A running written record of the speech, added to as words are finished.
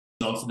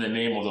Unto the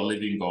name of the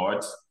living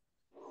God.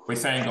 We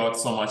thank God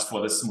so much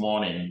for this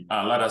morning.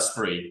 Let us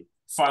pray.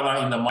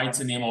 Father, in the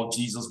mighty name of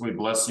Jesus, we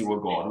bless you, O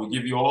God. We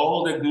give you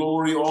all the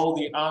glory, all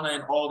the honor,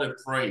 and all the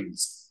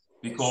praise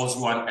because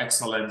you are an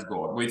excellent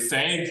God. We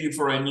thank you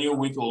for a new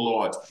week, O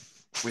Lord.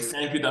 We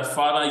thank you that,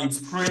 Father,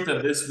 you've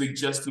created this week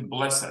just to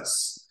bless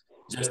us,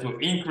 just to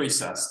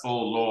increase us, O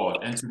Lord,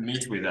 and to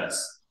meet with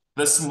us.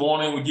 This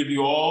morning, we give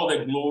you all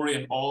the glory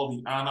and all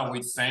the honor.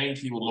 We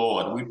thank you,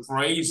 Lord. We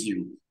praise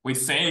you. We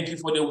thank you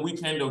for the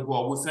weekend, O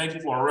God. We thank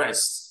you for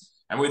rest.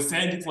 And we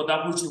thank you for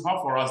that which you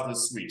have for us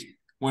this week.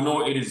 We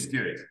know it is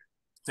good.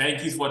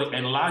 Thank you for the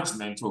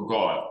enlargement, O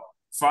God.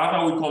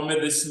 Father, we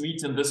commit this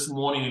meeting this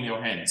morning in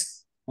your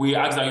hands. We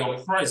ask that your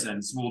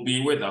presence will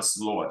be with us,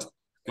 Lord.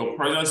 Your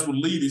presence will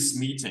lead this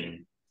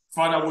meeting.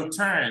 Father, we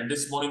turn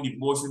this morning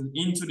devotion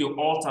into the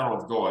altar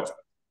of God,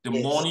 the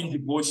morning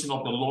devotion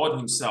of the Lord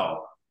himself,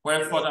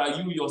 where,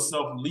 Father, you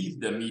yourself lead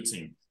the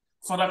meeting.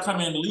 Father, come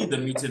and lead the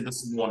meeting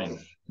this morning.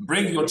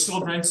 Bring your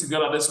children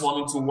together this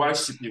morning to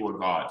worship you, O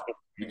God.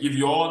 We give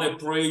you all the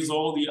praise,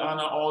 all the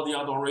honor, all the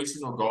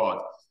adoration, O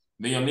God.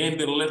 May your name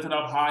be lifted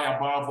up high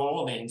above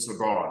all names, O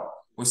God.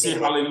 We say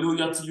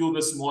hallelujah to you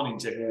this morning,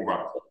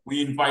 Jehovah.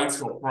 We invite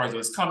your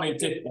presence. Come and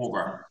take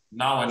over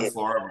now and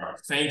forever.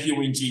 Thank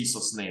you in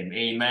Jesus' name.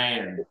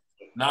 Amen.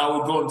 Now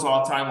we go into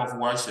our time of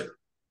worship.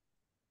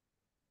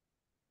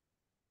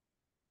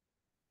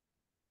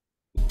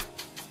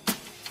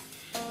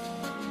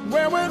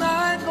 Where would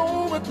I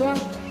go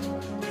without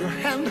your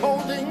hand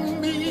holding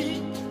me?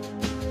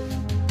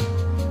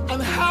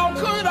 And how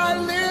could I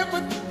live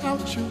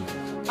without you?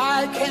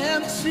 I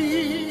can't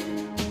see.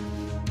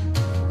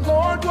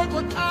 Lord, what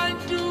would I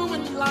do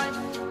in life?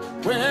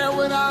 Where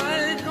would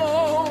I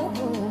go?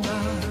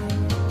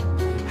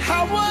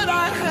 How would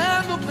I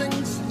handle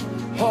things?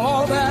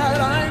 All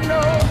that I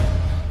know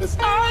is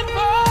I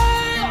fall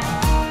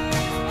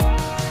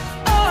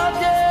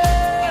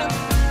again.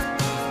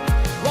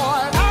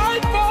 Lord, I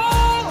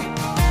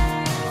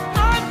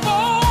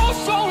fall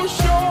so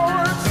short.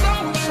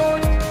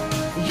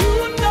 You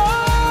know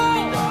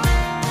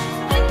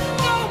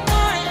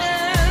my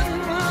end,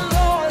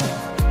 Lord,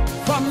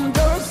 from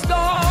the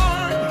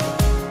start.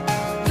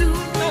 You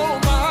know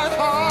my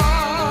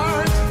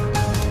heart.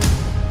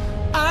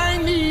 I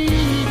need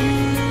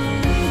you.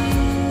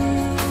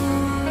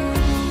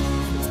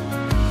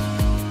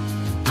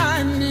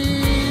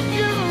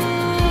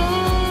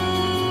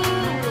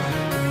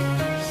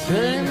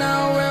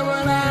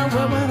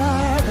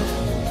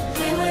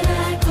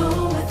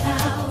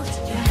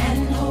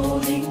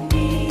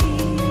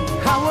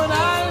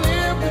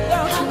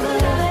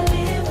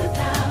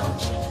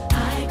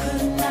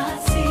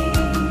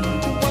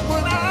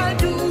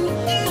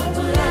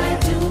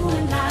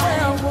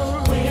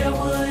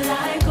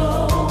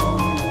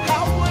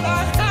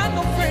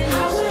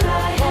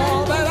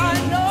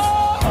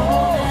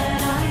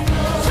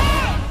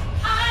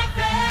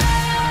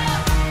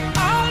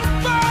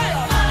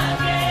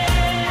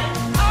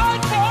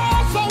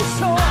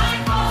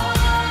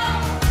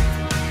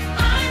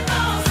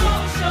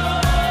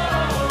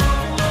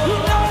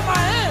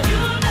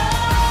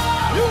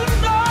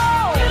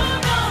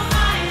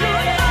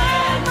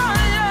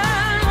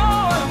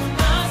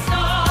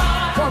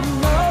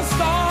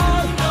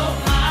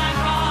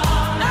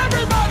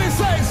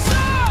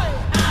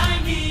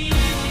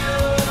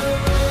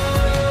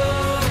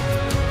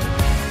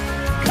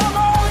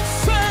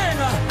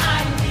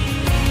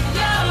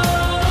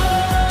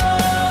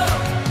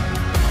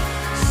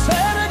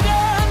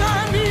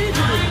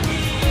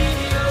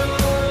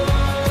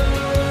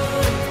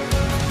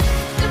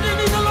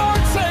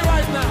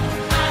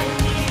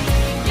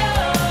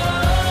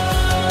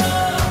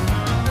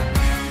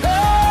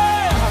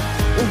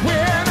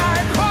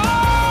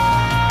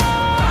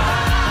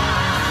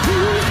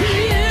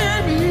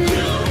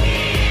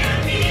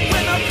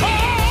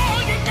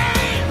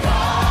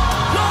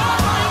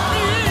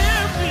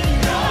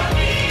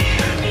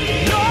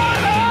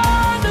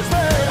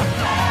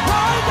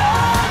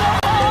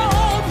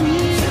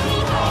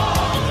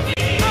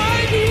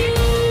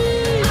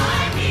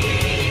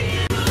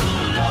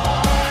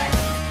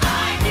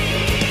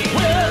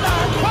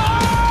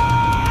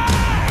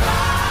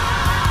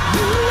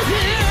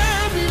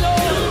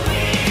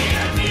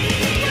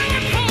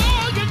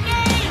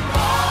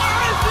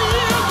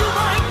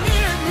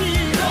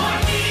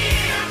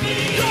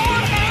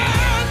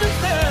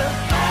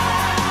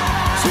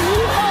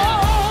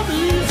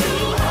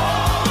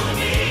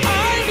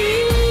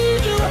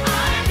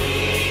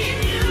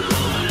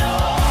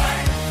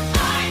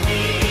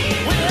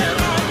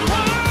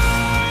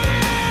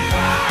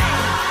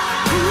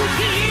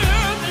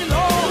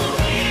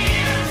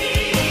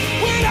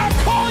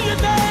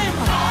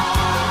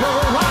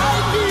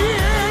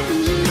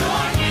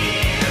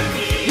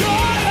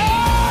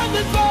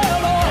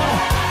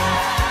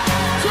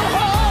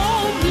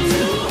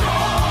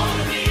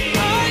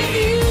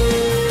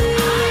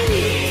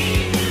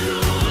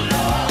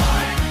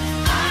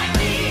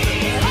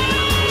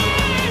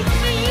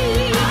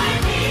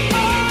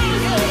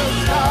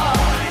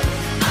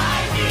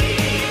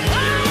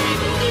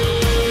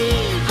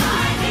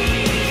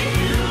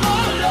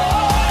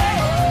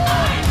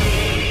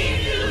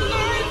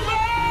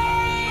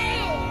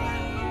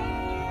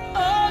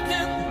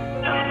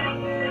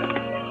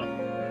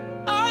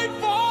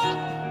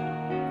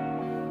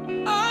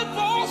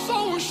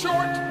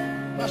 short.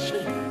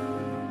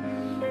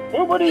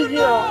 Nobody You here.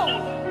 know,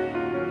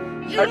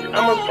 you I'm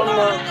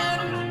know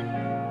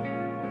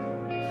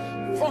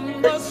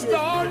from the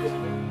start.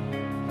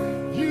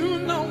 You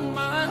know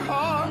my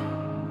heart.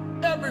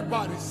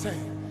 Everybody say,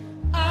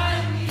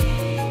 I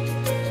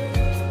need.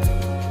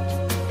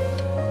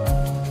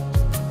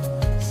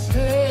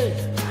 Say,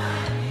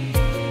 I need.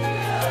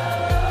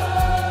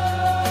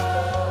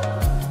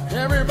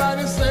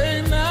 Everybody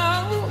say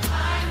now. I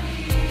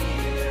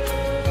need.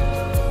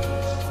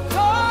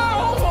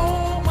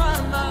 Oh, my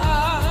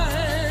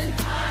mind.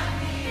 I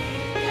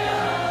need.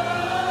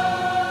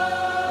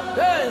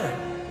 Hey,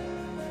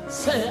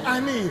 say, I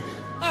need.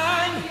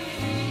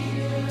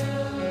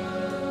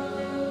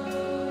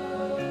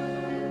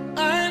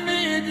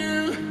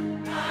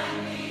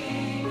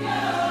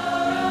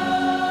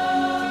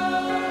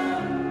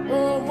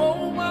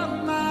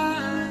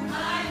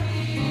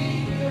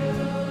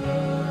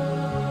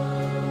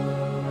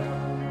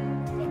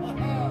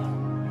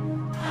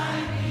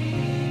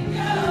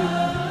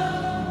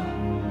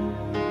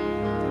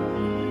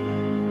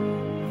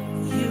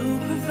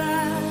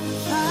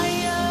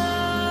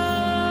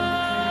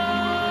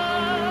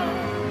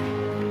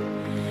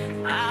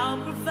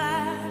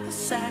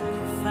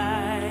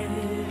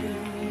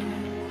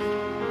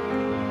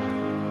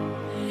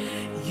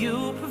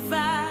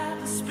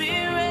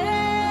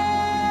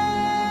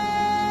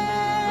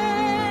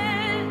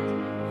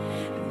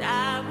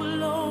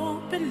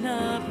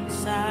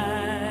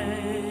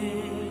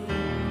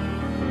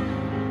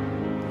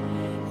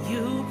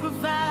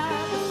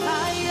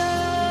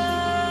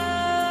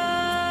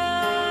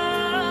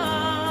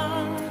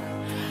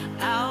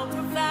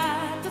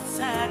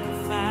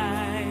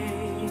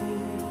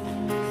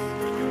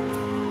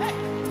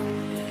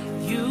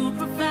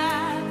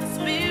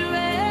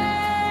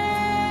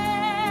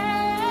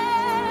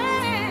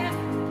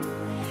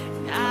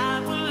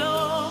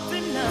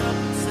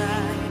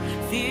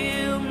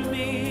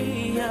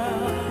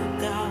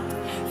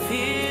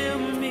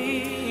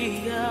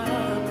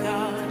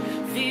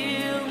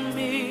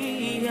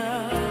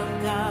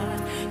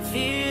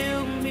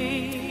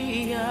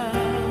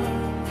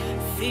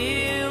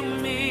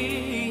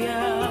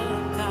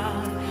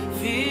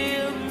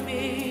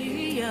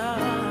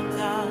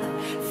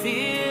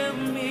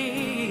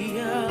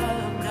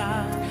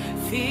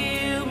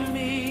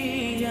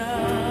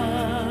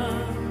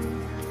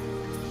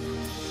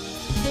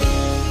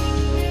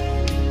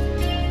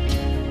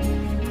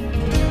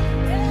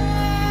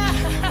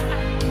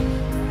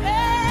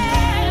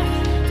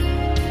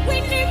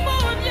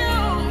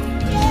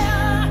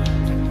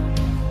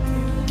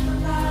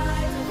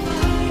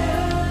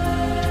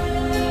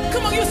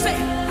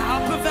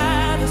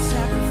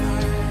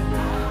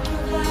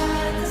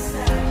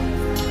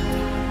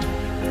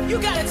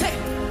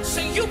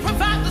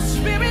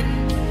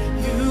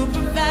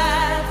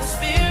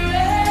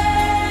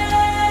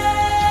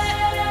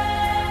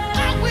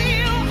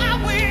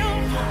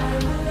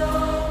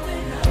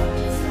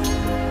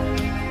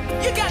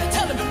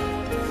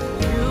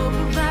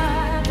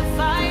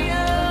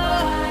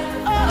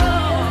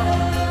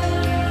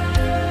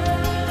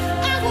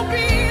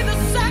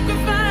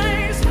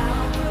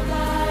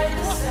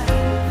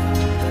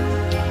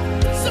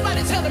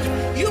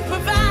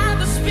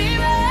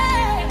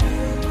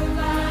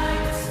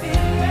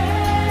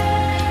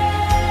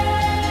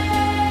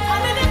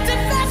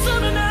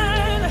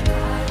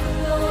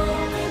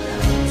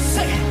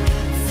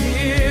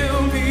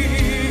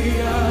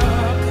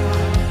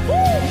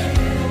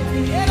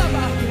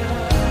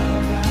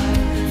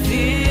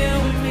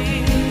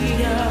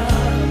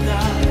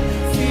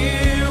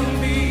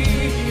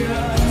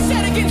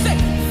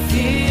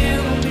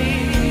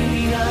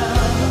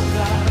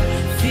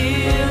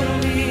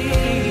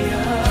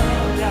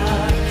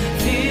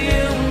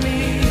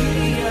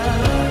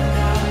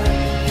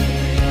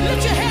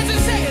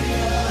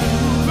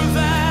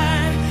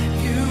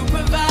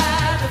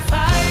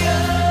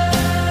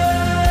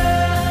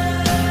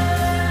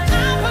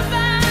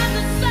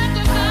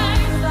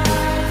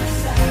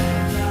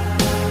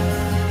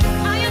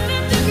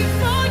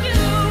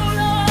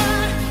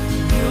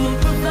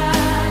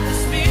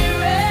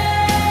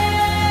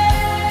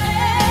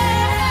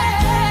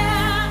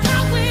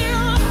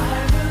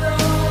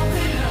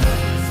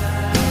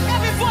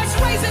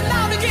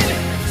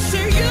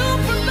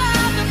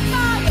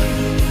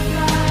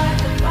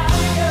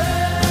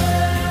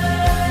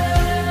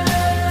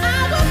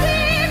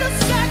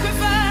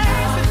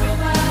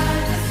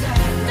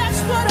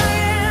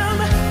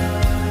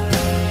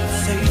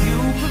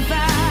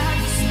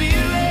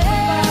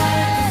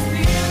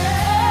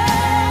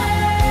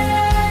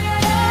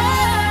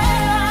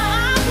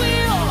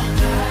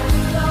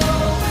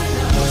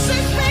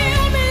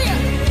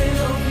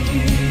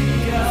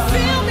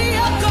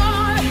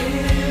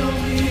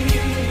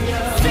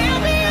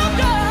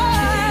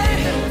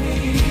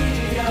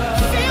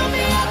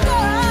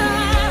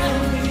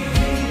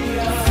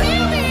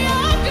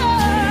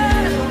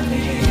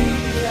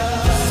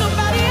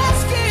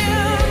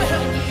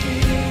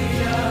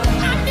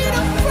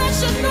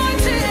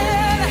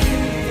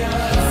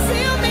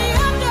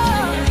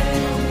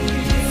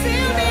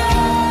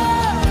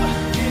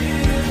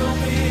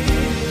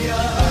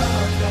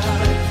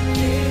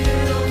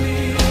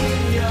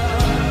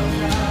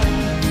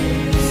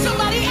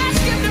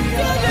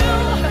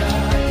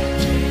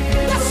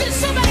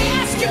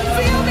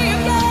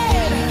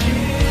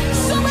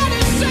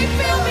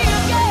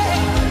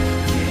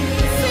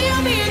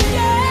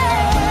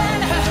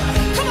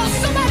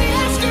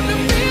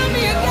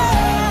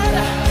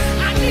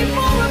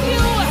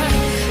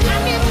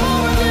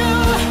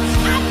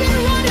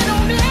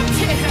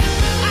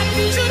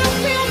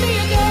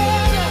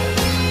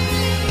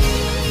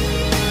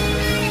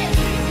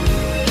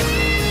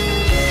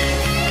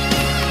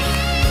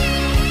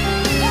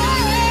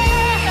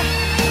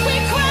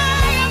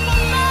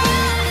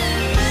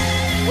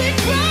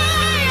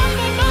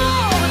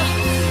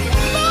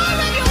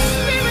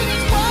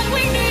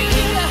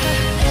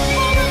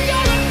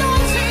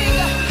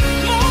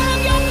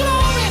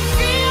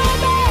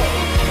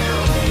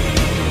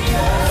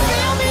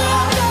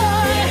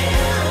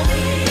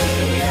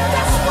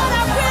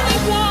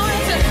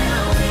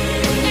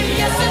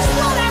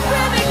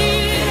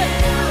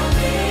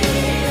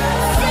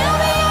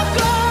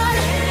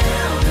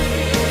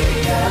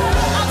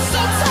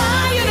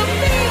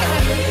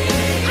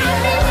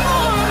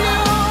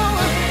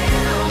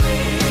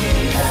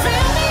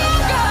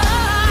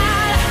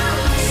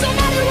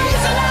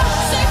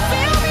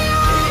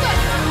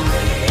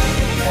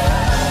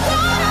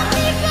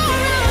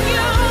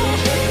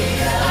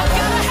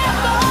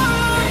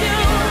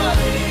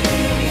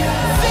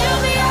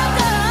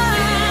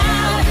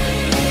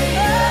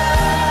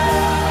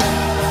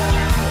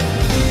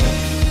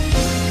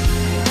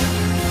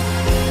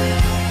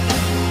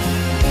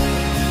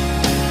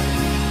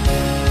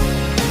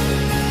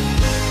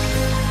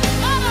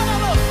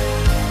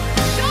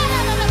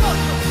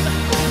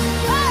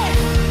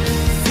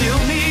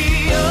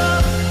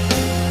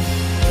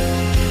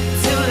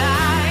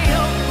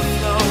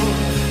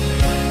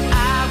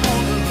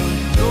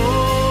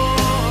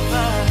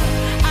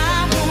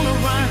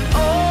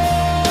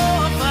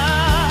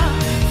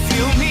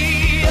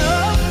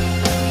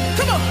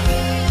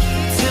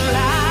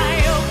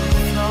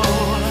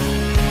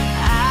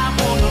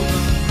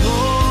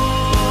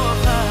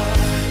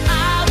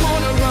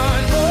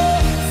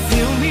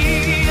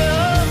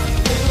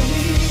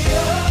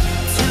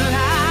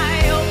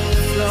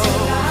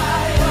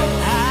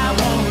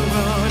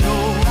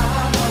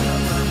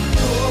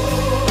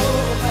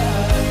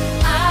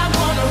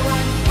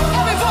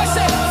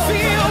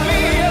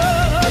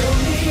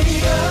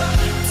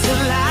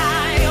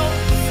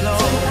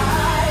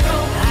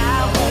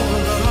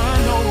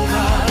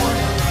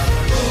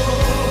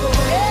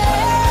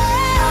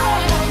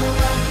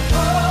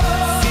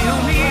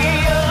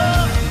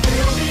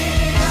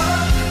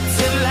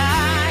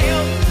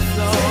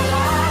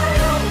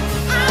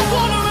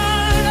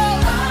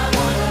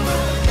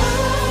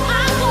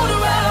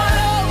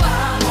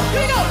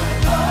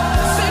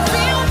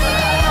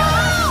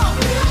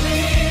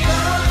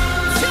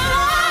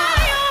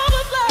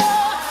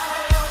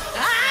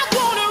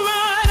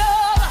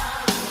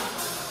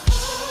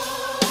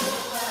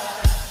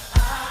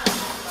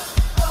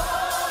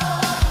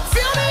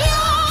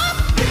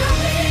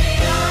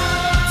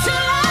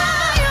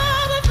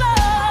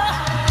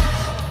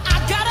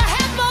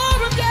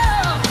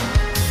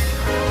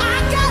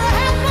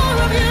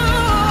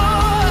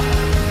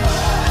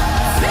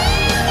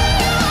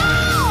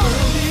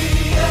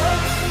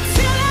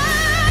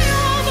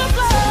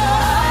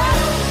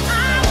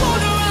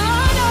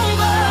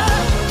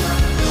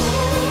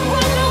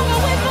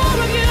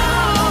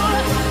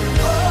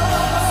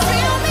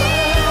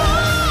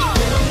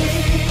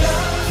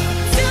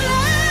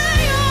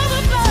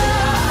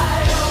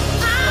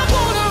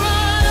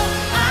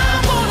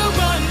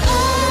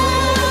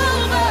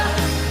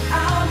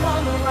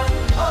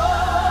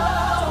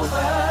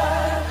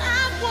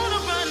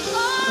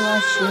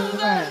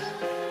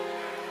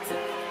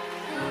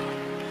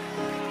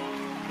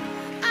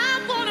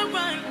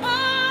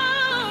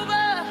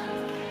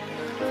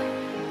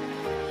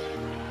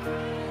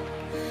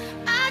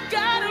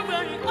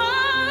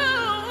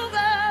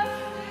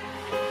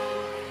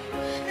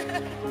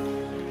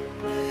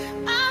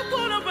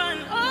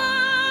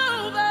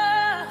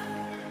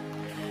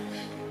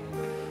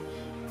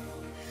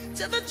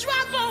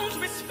 dry bones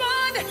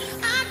respond,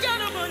 I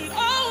gotta run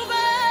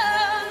over.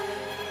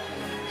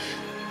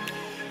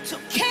 Till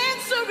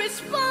cancer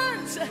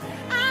responds,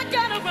 I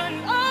gotta run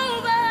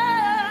over.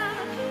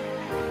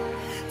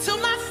 Till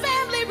my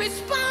family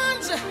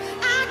responds,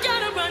 I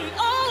gotta run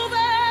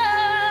over.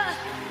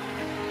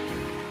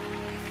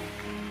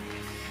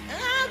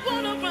 I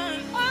wanna run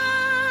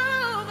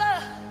over.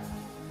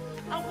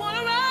 I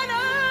wanna run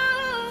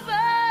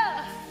over.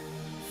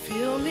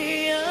 Fill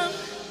me up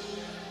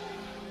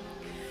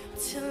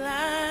till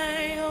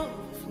I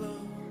overflow.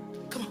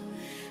 Come on.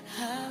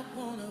 I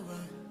wanna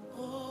run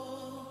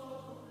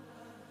over.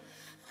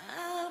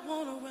 I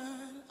wanna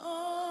run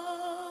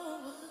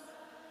over.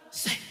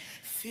 Say,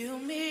 fill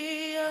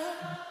me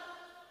up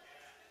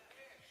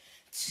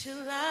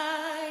till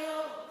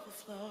I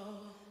overflow.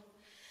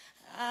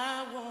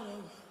 I wanna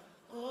run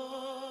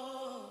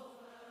over.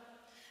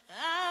 I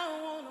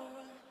wanna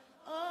run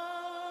over.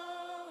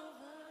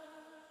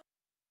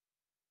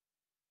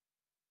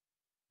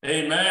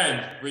 Amen.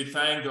 We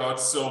thank God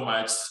so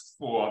much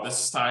for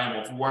this time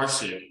of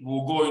worship.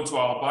 We'll go into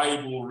our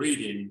Bible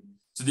reading.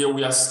 Today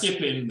we are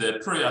skipping the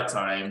prayer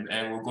time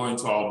and we'll go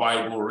into our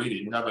Bible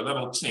reading. We have a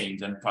little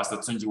change and Pastor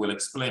Tunji will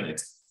explain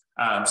it.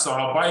 So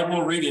our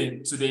Bible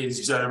reading today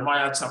is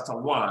Jeremiah chapter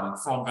 1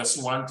 from verse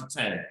 1 to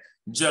 10.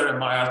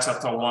 Jeremiah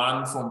chapter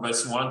 1 from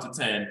verse 1 to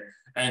 10.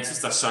 And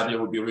Sister Shadi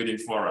will be reading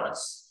for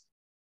us.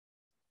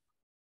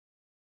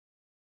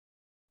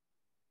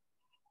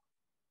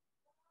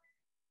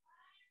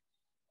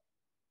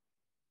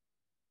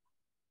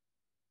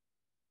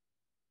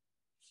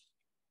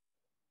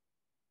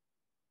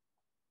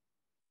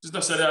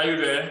 Sister Shadi, are you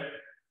there?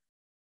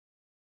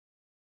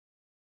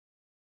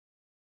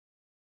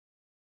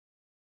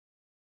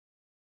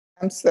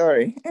 I'm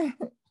sorry.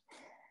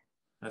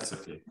 That's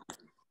okay.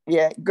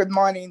 Yeah, good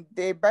morning.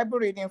 The Bible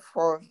reading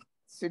for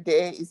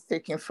today is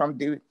taken from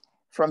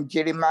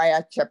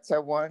Jeremiah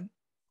chapter 1,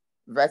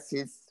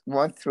 verses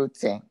 1 through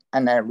 10,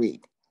 and I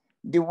read.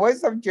 The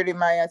words of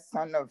Jeremiah,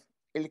 son of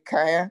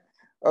Hilkiah,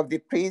 of the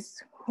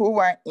priests who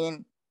were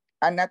in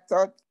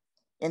Anathoth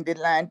in the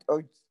land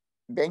of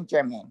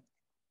Benjamin,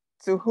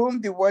 to whom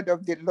the word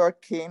of the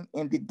Lord came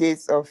in the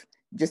days of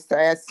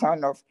Josiah,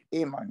 son of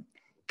Ammon,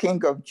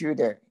 king of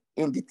Judah,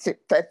 in the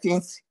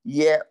 13th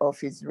year of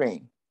his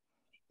reign.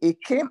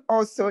 It came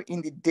also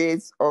in the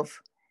days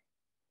of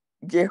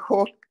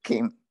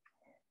Jehoiakim,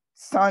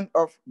 son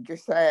of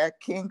Josiah,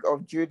 king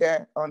of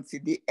Judah, until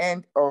the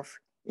end of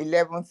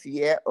 11th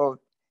year of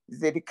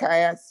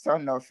Zedekiah,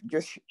 son of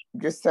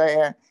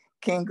Josiah,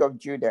 king of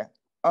Judah,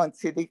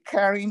 until the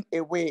carrying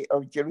away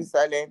of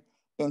Jerusalem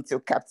into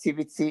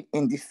captivity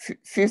in the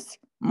 5th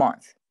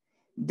month.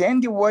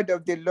 Then the word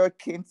of the Lord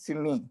came to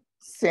me,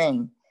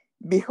 saying,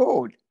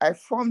 Behold, I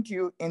formed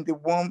you in the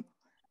womb.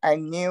 I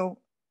knew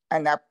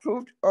and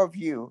approved of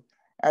you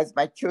as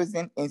my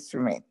chosen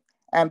instrument.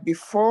 And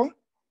before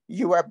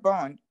you were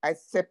born, I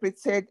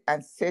separated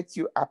and set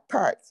you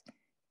apart,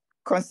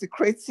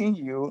 consecrating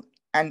you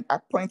and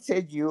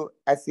appointed you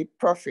as a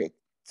prophet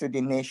to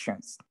the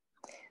nations.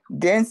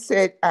 Then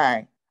said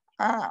I,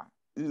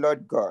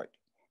 Lord God,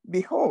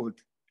 behold,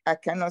 I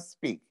cannot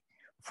speak,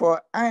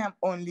 for I am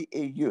only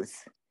a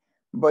youth.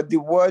 But the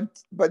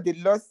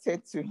Lord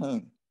said to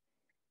him,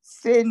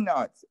 Say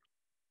not,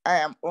 I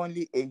am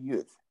only a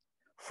youth,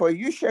 for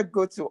you shall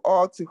go to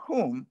all to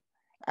whom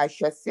I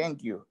shall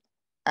send you,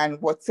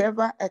 and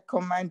whatever I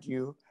command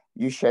you,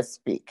 you shall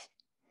speak.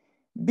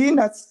 Be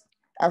not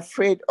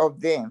afraid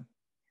of them,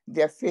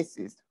 their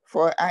faces,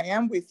 for I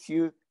am with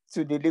you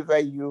to deliver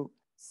you,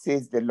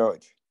 says the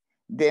Lord.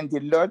 Then the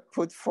Lord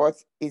put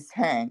forth his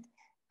hand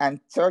and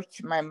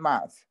touched my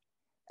mouth.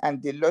 And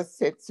the Lord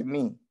said to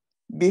me,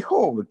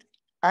 Behold,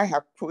 I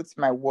have put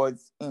my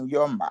words in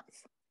your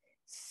mouth.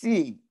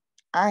 See,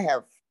 I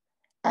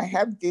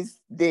have this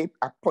day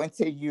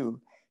appointed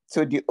you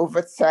to the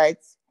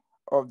oversight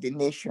of the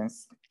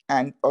nations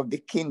and of the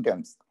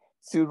kingdoms,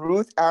 to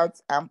root out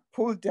and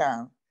pull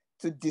down,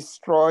 to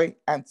destroy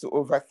and to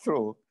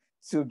overthrow,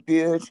 to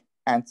build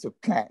and to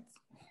plant.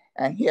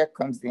 And here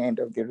comes the end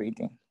of the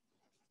reading.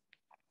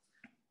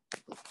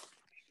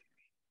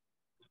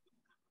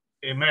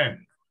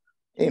 Amen.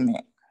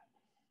 Amen.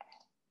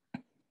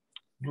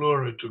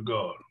 Glory to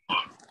God.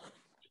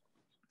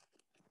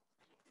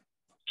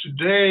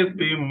 Today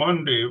being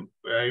Monday,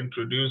 we are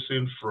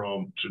introducing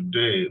from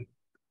today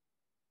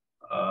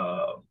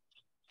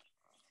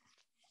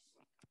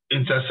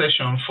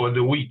intercession for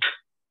the week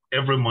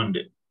every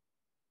Monday.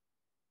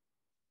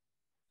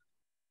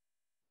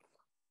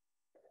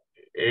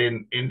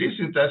 And in this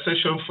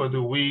intercession for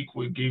the week,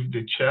 we give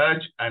the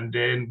charge and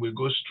then we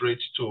go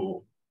straight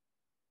to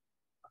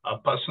a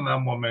personal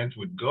moment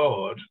with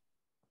God,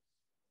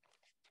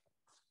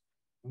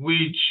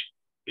 which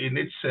in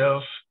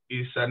itself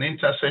is an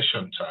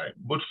intercession time,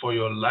 both for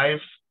your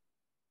life,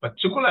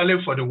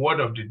 particularly for the word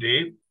of the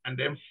day, and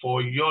then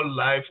for your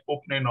life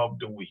opening up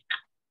the week.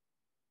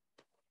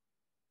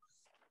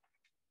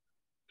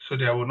 So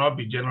there will not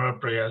be general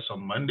prayers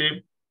on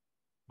Monday,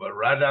 but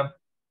rather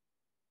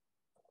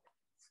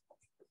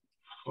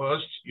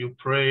First, you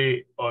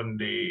pray on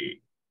the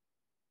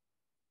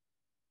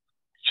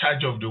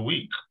charge of the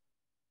week,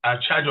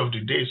 charge of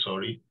the day,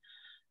 sorry,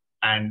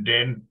 and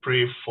then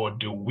pray for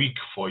the week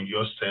for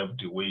yourself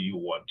the way you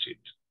want it.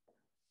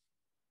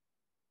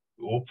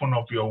 You open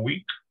up your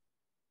week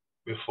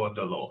before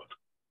the Lord.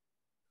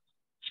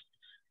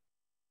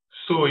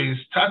 So in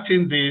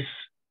starting this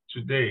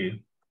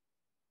today,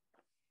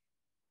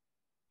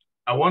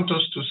 I want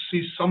us to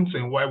see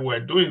something while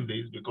we're doing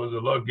this, because the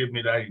Lord gave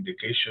me that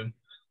indication.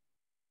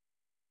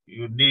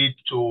 You need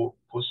to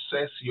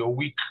possess your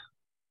week.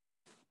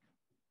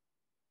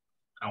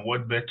 And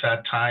what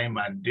better time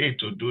and day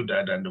to do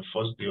that than the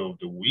first day of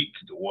the week,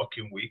 the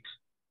working week,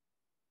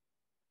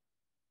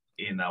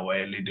 in our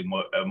early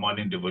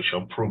morning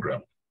devotion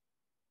program.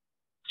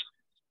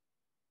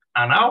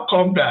 And how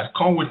come that?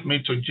 Come with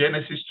me to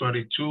Genesis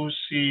 22,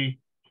 see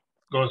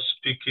God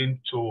speaking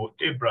to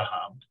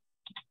Abraham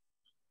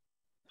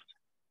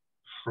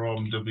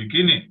from the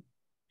beginning.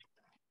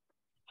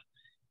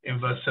 In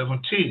verse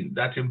 17,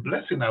 that in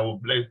blessing I will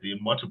bless thee,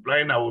 in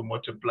multiplying I will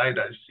multiply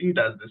thy seed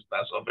as the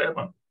stars of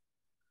heaven,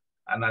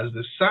 and as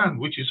the sand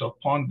which is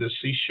upon the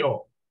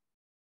seashore.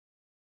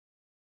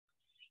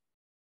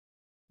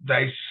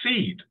 Thy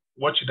seed,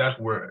 watch that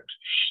word,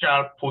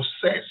 shall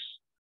possess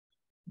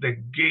the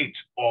gate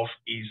of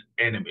his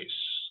enemies.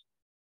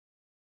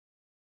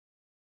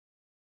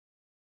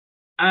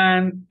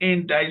 And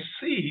in thy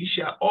seed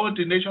shall all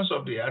the nations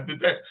of the earth be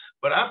blessed.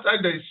 But after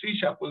thy seed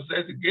shall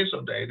possess the gates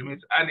of thy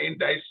enemies, and in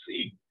thy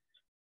seed,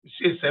 you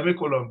see a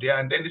semicolon there,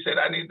 and then he said,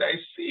 and in thy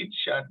seed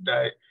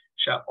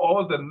shall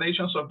all the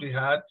nations of the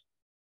earth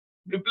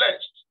be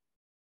blessed,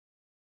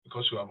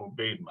 because you have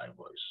obeyed my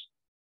voice.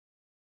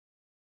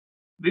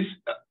 This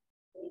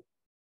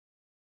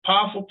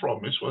powerful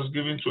promise was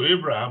given to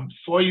Abraham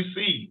for his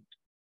seed.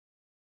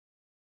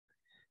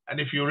 And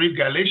if you read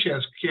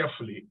Galatians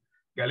carefully,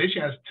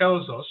 Galatians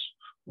tells us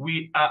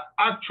we are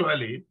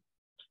actually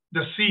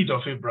the seed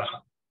of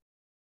Abraham.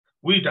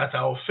 We that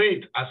are of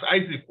faith, as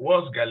Isaac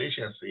was,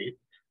 Galatians say,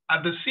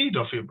 are the seed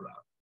of Abraham.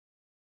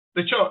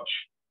 The church,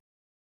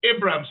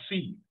 Abraham's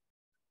seed,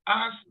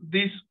 has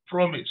this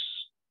promise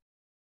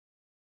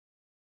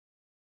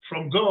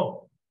from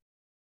God.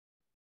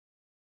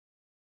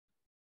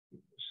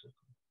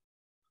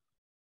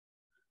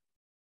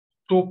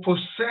 To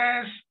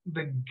possess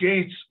the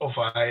gates of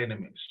our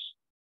enemies.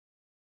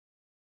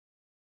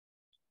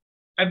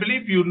 I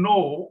believe you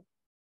know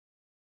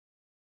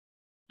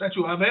that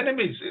you have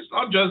enemies. It's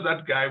not just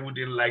that guy who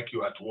didn't like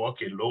you at work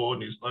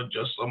alone. It's not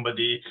just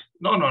somebody.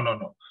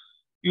 No.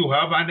 You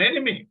have an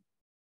enemy.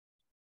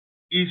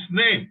 His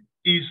name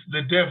is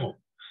the devil.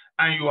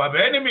 And you have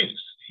enemies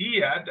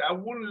here that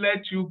won't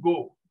let you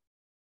go.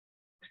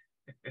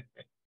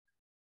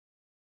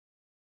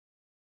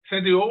 So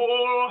the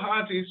whole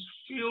heart is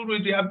filled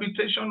with the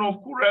habitation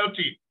of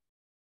cruelty.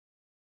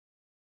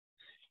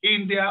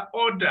 In their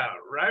order,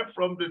 right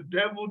from the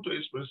devil to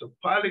his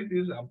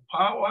principalities and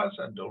powers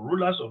and the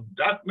rulers of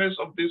darkness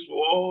of this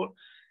world,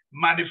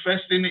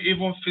 manifesting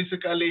even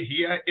physically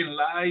here in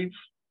life.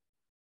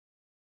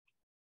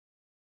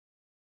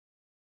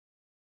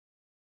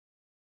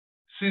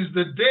 Since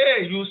the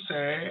day you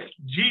said,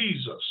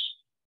 Jesus,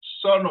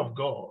 Son of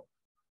God,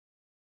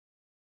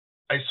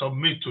 I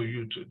submit to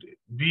you today,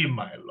 be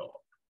my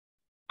Lord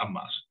and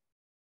Master.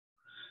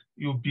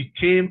 You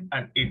became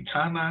an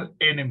eternal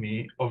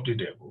enemy of the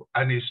devil,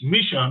 and his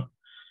mission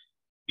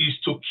is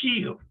to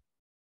kill.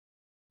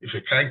 If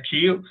you can't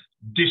kill,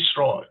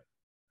 destroy.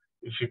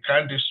 If you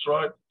can't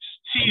destroy,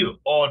 steal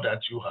all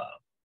that you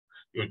have.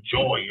 Your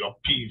joy, your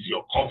peace,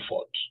 your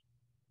comfort,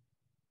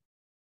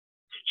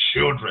 your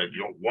children,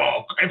 your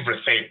work,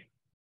 everything.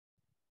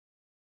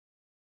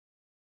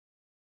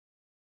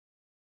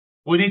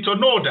 We need to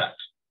know that.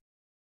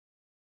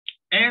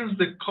 Hence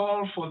the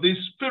call for this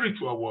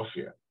spiritual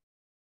warfare.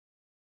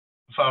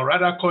 If I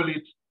rather call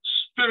it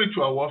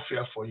spiritual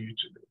warfare for you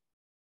today.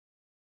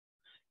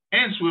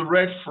 Hence we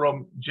read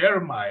from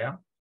Jeremiah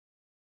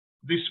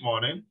this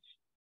morning.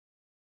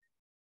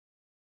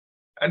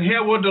 And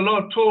hear what the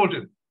Lord told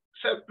him.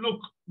 He said,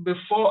 look,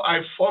 before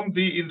I formed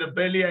thee in the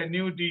belly, I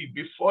knew thee.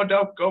 Before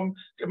thou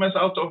camest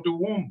out of the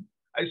womb,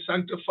 I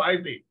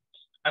sanctified thee.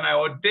 And I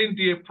ordained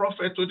thee a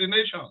prophet to the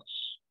nations.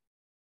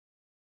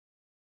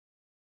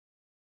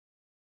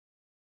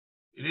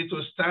 You need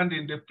to stand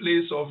in the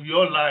place of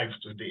your life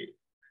today.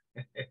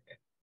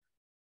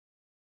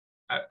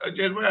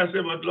 Jeremiah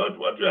said, but Lord,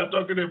 what we are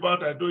talking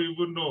about, I don't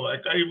even know.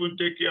 I can't even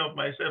take care of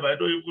myself. I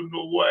don't even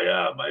know who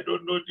I am. I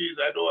don't know this.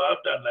 I don't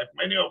have that. Like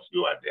many of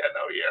you are there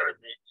now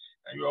hearing me.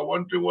 And you are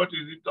wondering, what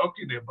is he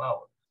talking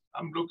about?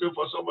 I'm looking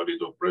for somebody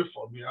to pray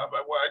for me. I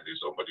need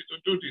somebody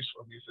to do this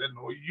for me. He said,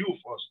 no, you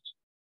first.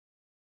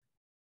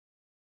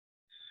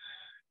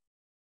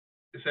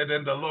 He said,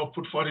 then the Lord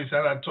put forth his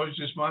hand and touched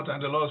his mouth,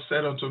 and the Lord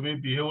said unto me,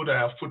 behold, I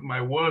have put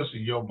my words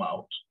in your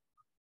mouth.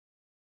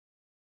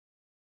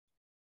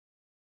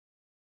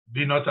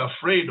 Be not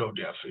afraid of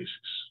their faces.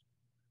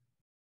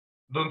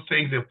 Don't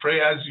think the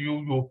prayers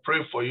you will pray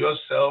for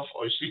yourself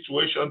or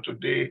situation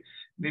today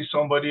need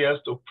somebody else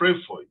to pray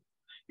for you.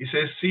 He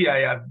says, see, I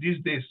have this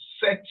day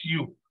set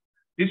you.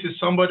 This is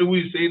somebody who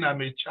is saying, I'm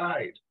a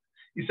child.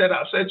 He said,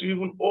 I've set you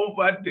even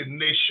over the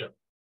nation.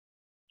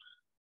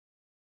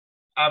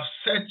 I've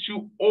set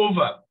you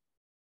over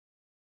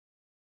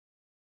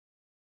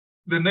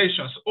the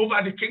nations,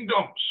 over the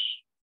kingdoms,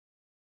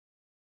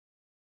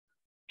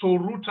 to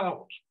root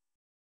out,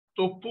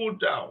 to pull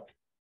down,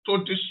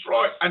 to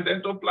destroy, and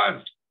then to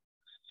plant.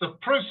 It's a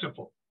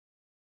principle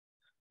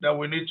that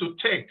we need to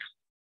take.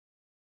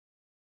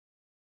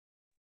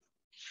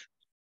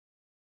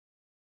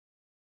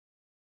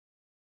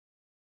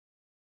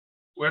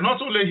 We're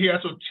not only here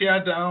to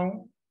tear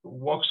down the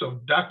works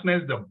of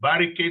darkness, the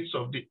barricades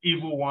of the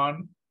evil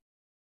one,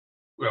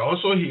 we're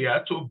also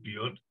here to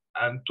build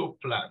and to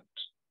plant.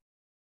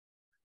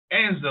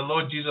 Hence, the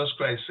Lord Jesus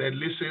Christ said,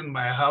 listen,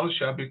 my house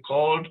shall be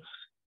called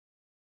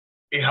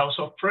a house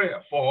of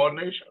prayer for all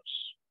nations.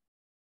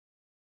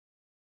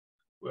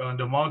 We're on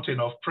the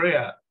mountain of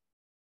prayer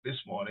this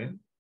morning,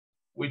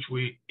 which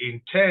we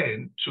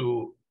intend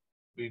to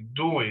be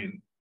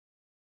doing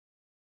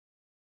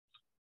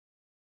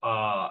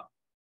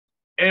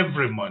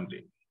every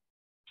Monday.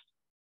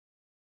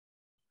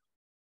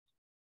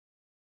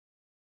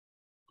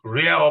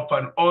 Rear up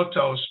an altar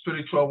of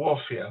spiritual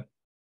warfare.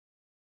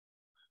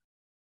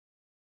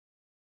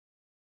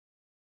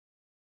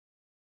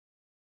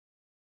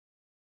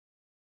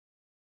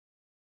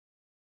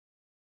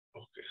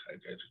 Okay, I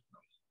get it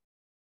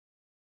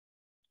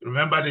now.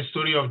 Remember the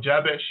story of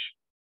Jabesh?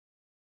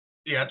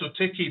 He had to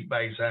take it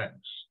by his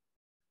hands.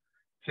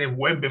 He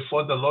went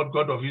before the Lord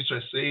God of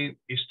Israel, saying,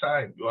 it's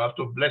time. You have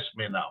to bless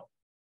me now.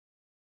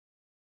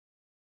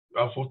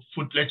 You have to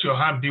let your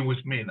hand be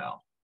with me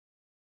now.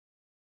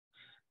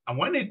 And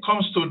when it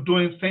comes to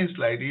doing things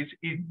like this,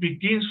 it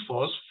begins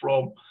first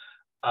from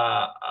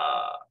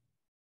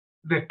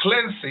the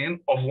cleansing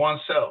of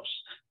oneself,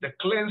 the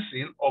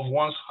cleansing of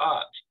one's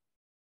heart,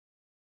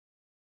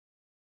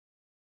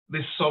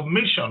 the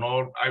submission,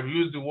 or I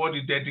use the word,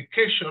 the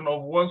dedication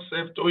of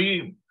oneself to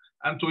him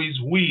and to his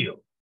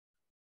will.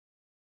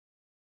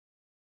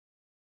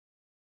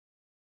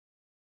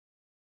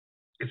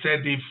 It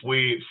said, if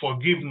we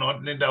forgive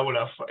not, neither will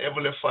our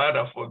Heavenly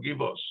Father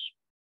forgive us.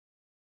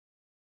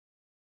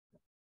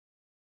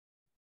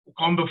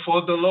 Come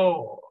before the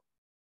Lord.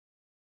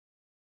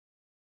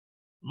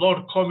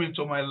 Lord, come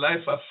into my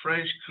life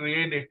afresh,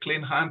 create a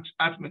clean hand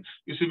at me.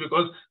 You see,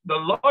 because the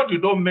Lord you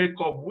don't make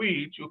up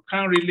with, you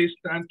can't really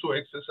stand to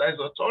exercise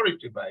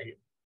authority by him.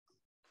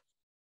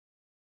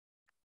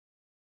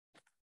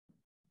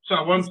 So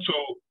I want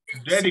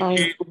to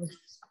dedicate,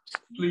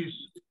 please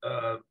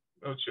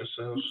note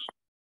yourselves.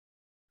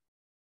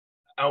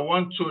 I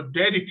want to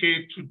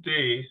dedicate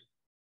today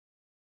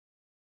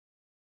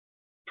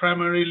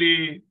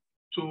primarily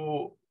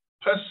to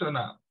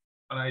personal,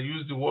 and I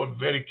use the word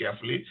very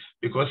carefully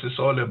because it's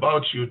all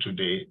about you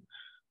today.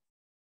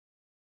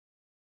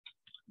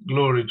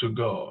 Glory to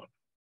God.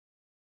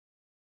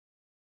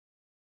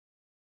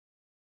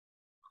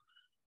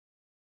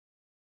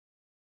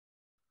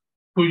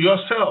 To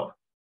yourself,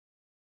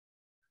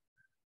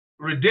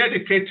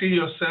 rededicating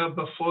yourself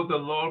before the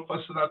Lord,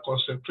 personal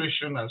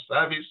consecration and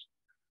service,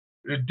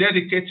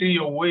 rededicating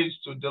your ways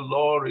to the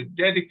Lord,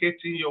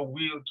 rededicating your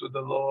will to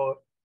the Lord.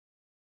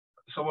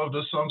 Some of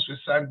the songs we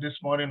sang this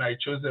morning, I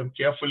chose them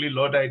carefully.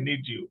 Lord, I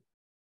need you.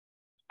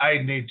 I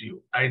need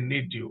you. I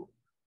need you.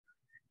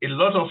 A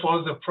lot of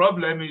us, the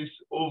problem is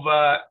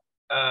over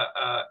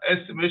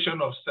estimation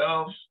of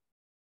self.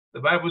 The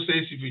Bible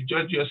says, if you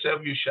judge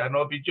yourself, you shall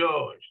not be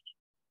judged.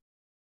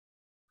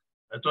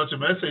 I taught a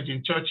message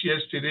in church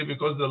yesterday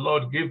because the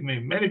Lord gave me.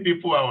 Many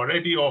people are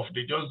already off.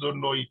 They just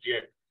don't know it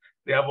yet.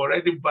 They have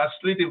already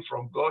backslidden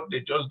from God. They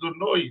just don't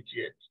know it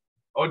yet.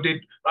 Or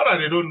they, not that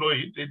they don't know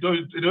it, they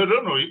don't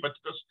know it, but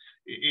because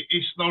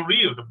it's not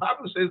real. The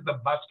Bible says the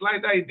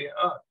backslider in the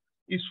earth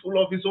is full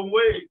of his own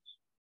ways.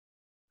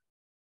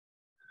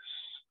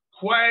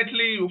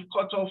 Quietly, you've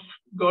cut off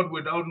God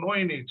without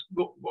knowing it.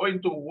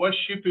 Going to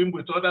worship him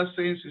with other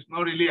saints is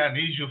not really an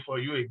issue for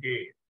you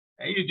again.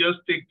 And you just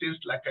take this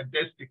like a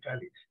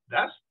destically.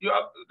 That's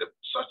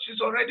such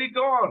is already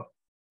gone.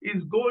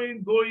 It's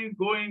going,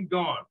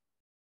 gone.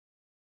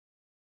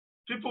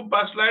 People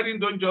backsliding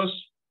don't just,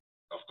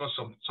 of course,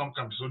 some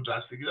can be so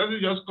drastic. It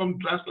doesn't just come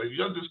drastic. You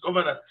just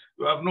discover that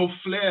you have no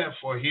flair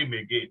for him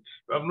again.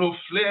 You have no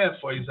flair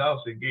for his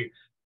house again.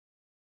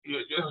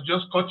 You're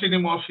just cutting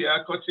him off here,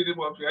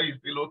 He's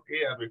still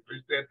okay. I'm a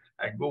Christian.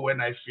 I go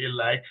when I feel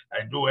like.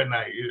 I do when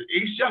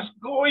it's just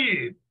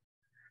going.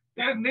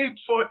 There's need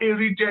for a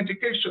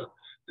rededication.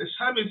 The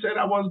psalmist said,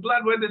 I was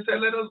glad when they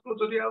said, let us go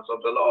to the house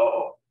of the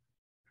Lord.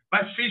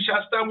 My feet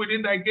shall stand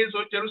within thy gates,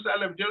 O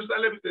Jerusalem.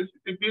 Jerusalem is a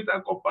city built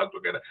and compact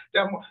together.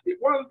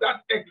 Once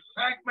that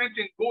excitement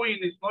in going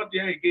is not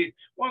there again,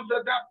 once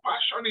that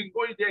passion in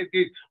going there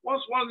again,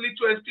 once one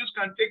little excuse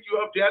can take you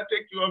up there,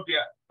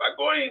 by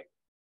going.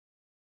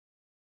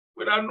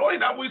 Without knowing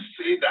that, we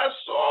see that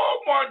so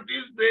much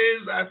these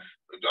days that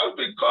it just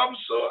becomes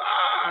so,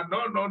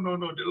 no.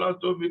 The Lord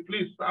told me,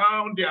 please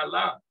sound the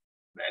alarm.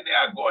 Then they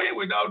are going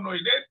without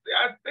knowing. They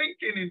are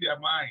thinking in their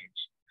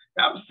minds.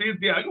 I'm still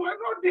there. You are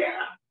not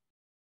there.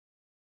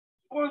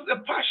 Because the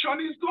passion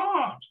is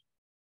gone.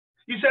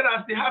 He said,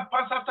 as the heart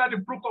passed after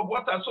the brook of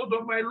water, so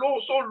does my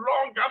Lord, so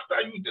long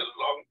after you, the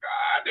longer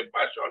the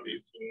passion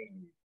is.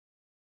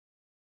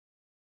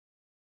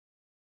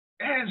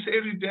 Hence, a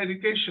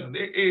rededication,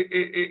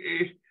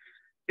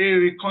 a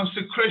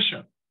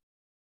reconsecration.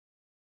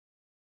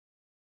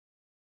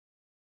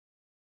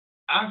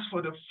 Ask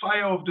for the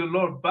fire of the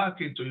Lord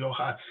back into your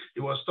heart. He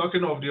was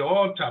talking of the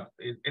altar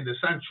in the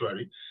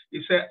sanctuary.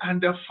 He said,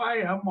 and the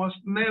fire must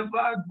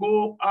never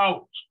go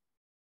out.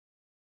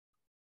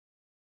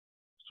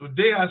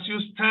 Today, as you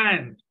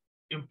stand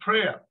in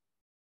prayer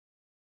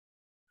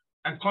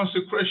and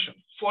consecration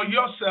for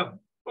yourself,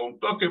 don't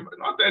talk about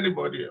not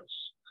anybody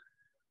else.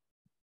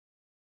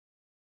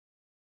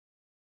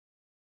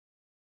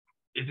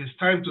 It is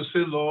time to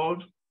say,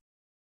 Lord,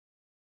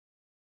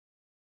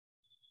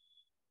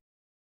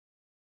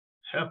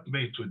 help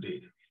me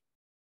today.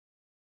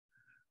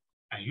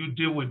 And you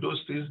deal with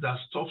those things that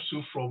stops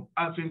you from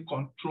having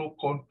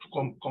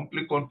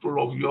complete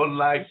control of your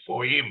life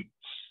for him.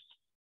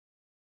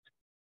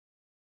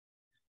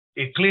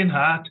 A clean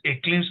heart, a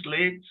clean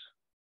slate.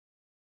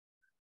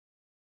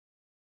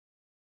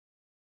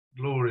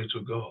 Glory to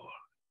God.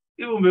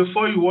 Even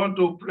before you want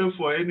to pray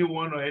for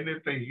anyone or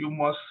anything, you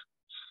must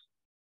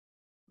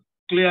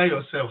clear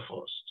yourself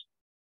first.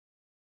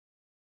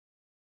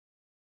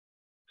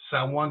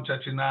 Psalm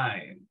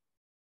 139.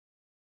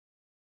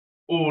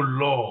 Oh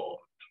Lord,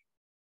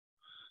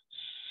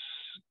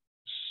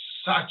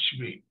 search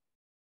me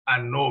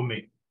and know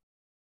me.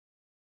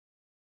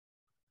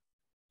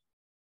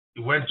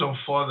 He went on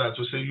further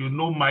to say, you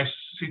know my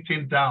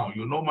sitting down,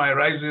 you know my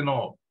rising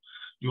up,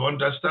 you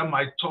understand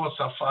my thoughts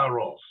are far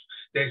off.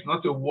 There is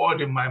not a word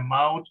in my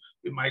mouth,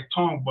 in my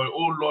tongue, but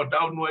oh Lord,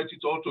 thou knowest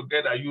it all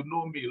together. You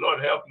know me,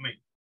 Lord, help me.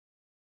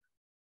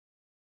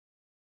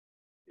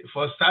 It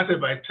was started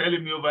by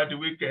telling me over the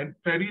weekend,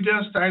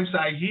 perilous times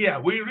are here.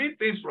 We read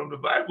things from the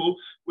Bible,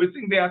 we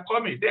think they are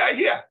coming. They are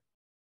here.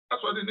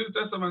 That's what the New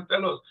Testament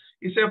tells us.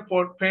 He said,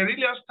 for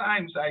perilous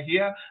times are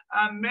here,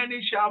 and many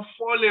shall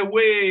fall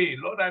away.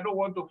 Lord, I don't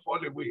want to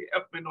fall away.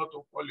 Help me not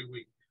to fall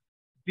away.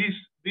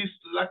 This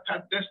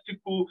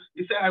lackadaisical,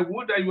 he said, I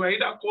would that you are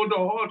either cold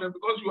or hot, and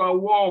because you are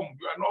warm,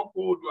 you are not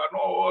cold, you are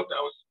not hot,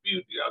 I will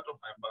spew you out of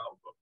my mouth.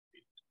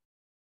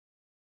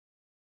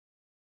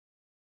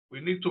 We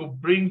need to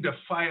bring the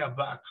fire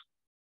back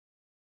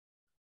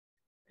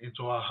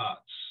into our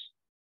hearts.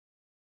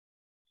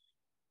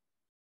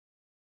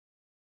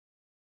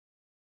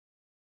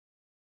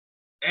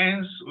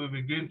 Hence, we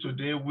begin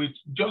today with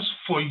just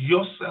for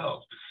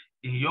yourself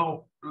in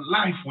your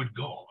life with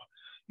God.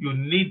 You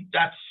need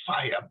that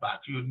fire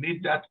back. You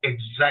need that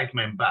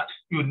excitement back.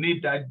 You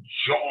need that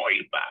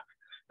joy back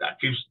that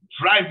keeps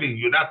driving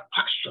you, that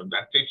passion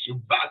that takes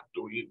you back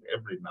to Him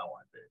every now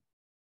and then.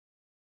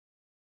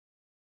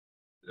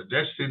 The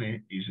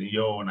destiny is in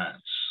your own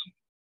hands.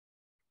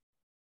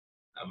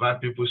 I've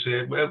had people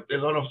say, well, a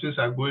lot of things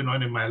are going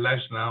on in my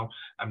life now.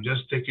 I'm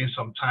just taking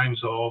some time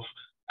off.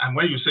 And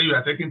when you say you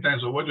are taking time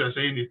off, what you are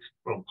saying is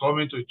from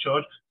coming to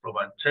church, from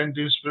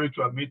attending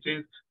spiritual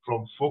meetings,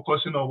 from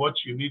focusing on what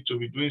you need to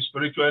be doing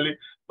spiritually.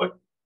 But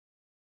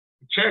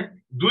check,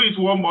 do it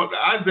 1 month,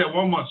 ask them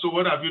 1 month. So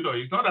what have you done?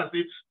 It's not as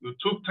if you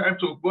took time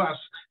to go and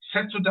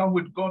settle down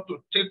with God to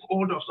take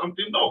hold of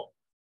something. No.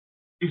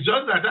 It's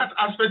just that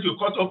aspect you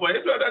cut off, or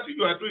every other thing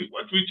you are doing,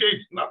 what will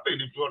change? Nothing.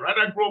 It will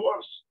rather grow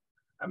worse.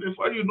 And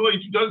before you know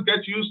it, you just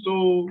get used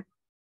to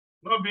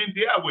not being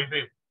there with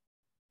Him.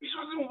 It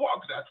doesn't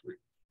work that way.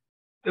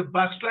 The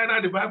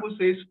backslider, the Bible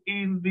says,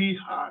 in the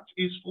heart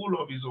is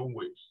full of his own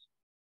ways.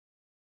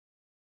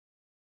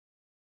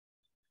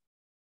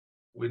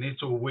 We need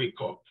to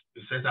wake up.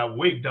 It says,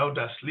 awake thou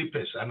that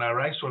sleepest, and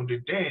arise from the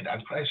dead,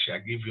 and Christ shall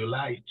give you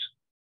light.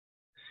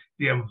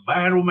 The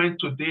environment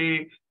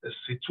today, the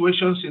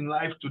situations in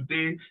life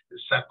today, the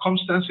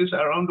circumstances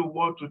around the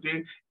world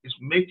today is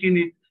making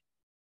it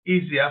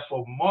easier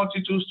for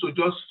multitudes to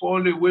just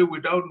fall away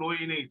without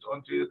knowing it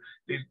until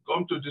they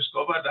come to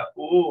discover that,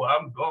 oh,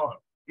 I'm gone.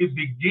 It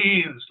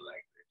begins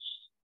like this.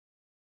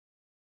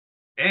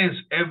 Hence,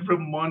 every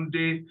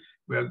Monday,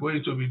 we are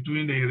going to be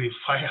doing a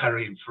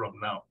refiring from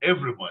now,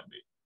 every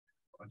Monday,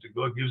 until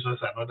God gives us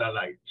another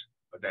light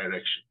or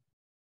direction.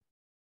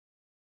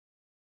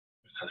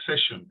 It's a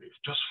session,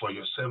 just for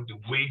yourself, the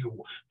way you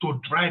want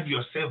to drive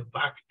yourself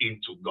back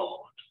into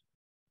God,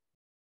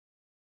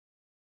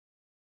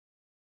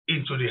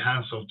 into the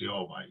hands of the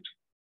Almighty.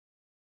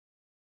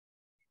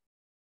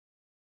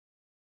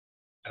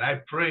 And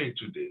I pray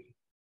today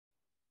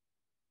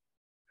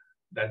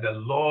that the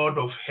Lord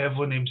of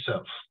heaven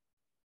Himself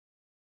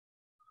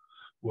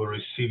will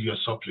receive your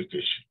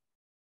supplication.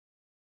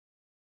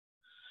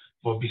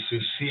 But be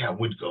sincere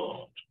with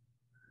God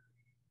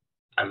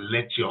and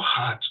let your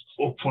heart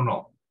open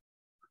up.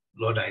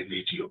 Lord, I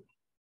need you.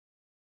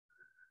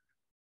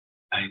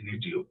 I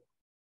need you.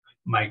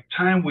 My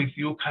time with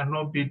you could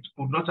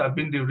not have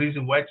been the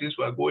reason why things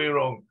were going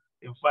wrong.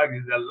 In fact,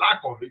 it's the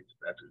lack of it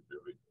that is the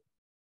reason.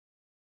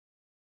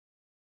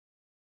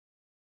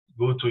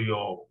 Go to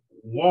your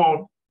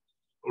war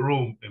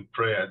room in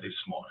prayer this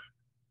morning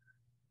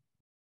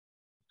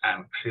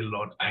and say,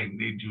 Lord, I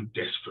need you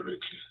desperately.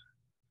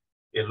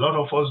 A lot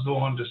of us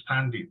don't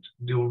understand it.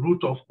 The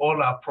root of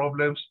all our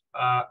problems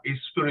is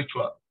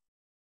spiritual.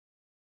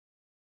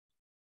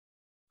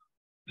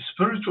 It's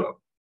spiritual.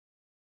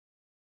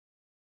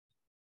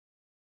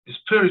 It's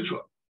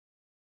spiritual.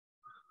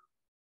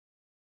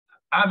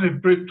 Have a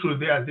breakthrough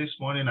there this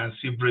morning and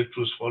see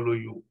breakthroughs follow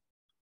you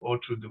all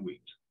through the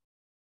week.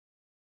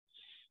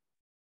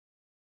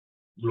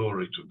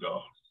 Glory to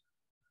God.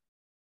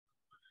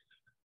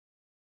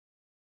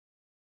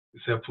 He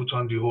said, put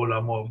on the whole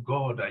armor of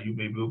God that you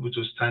may be able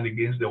to stand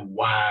against the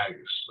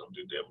wiles of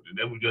the devil. The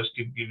devil just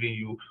keep giving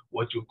you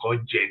what you call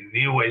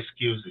genuine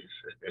excuses.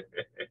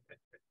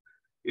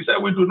 He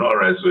said, we do not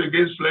wrestle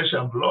against flesh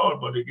and blood,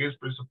 but against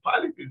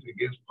principalities,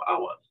 against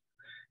powers,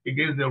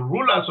 against the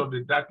rulers of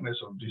the darkness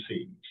of this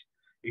age,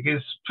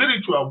 against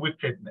spiritual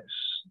wickedness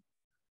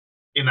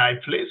in high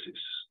places,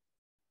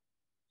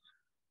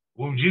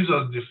 whom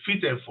Jesus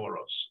defeated for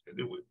us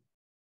anyway.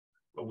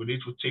 But we need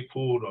to take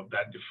hold of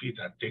that defeat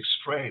and take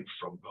strength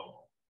from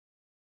God.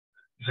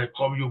 He said,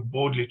 come you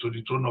boldly to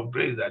the throne of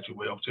grace that you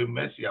may obtain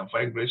mercy and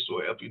find grace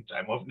to help in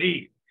time of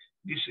need.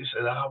 This is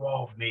an hour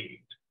of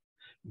need.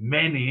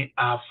 Many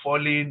are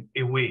falling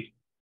away.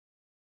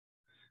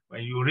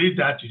 When you read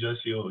that, you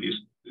just say, oh,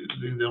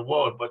 it's in the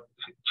world, but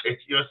check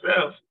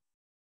yourself.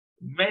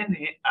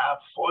 Many are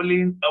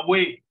falling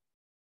away.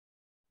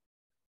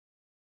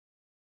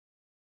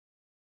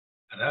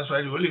 And that's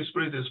why the Holy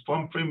Spirit is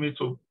pumping me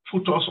to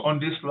put us on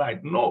this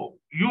light. No,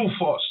 you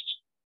first.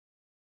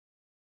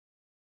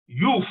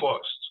 You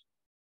first.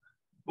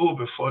 Go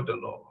before the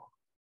Lord.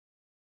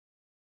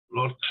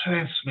 Lord,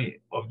 cleanse me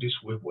of this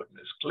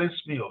waywardness. Cleanse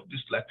me of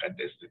this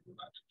lackadaisical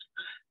attitude.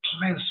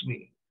 Cleanse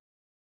me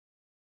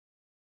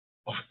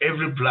of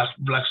every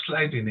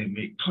backsliding in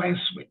me. Cleanse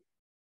me.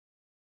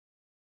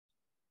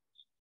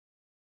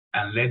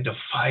 And let the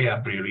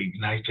fire be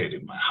reignited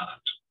in my heart.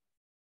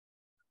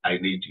 I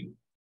need you.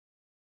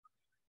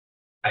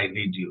 I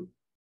need you.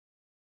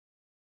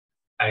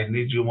 I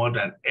need you more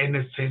than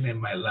anything in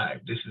my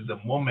life. This is the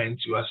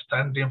moment you are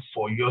standing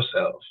for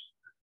yourself.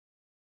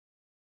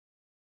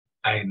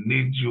 I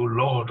need you,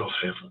 Lord of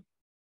heaven.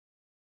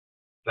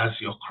 That's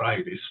your cry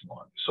this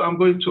morning. So I'm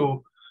going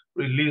to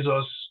release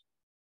us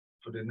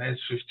for the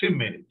next 15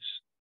 minutes.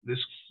 This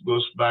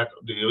goes back to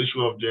the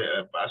issue of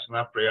the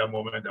personal prayer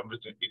moment.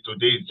 Everything.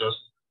 Today is just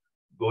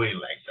going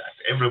like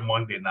that. Every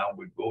Monday now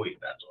we go in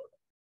that order.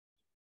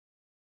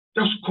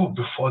 Just go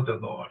before the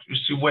Lord. You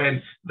see,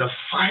 when the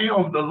fire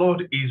of the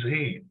Lord is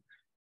in,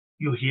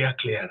 you hear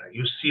clearer,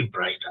 you see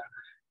brighter.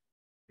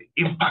 The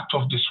impact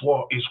of this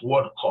word, His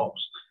word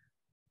comes.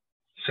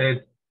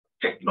 Said,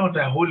 take not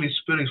the Holy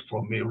Spirit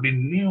from me,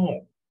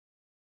 renew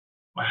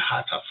my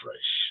heart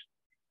afresh.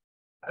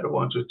 I don't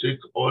want to take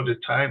all the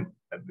time.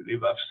 I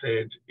believe I've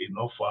said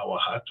enough for our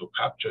heart to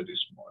capture this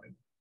morning.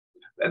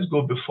 Let's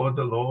go before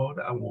the Lord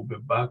and we'll be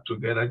back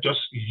together. Just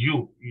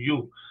you.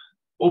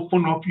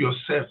 Open up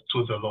yourself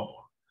to the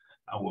Lord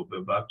and we'll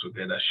be back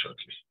together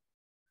shortly.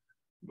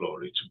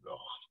 Glory to God.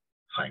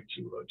 Thank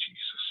you, Lord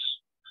Jesus.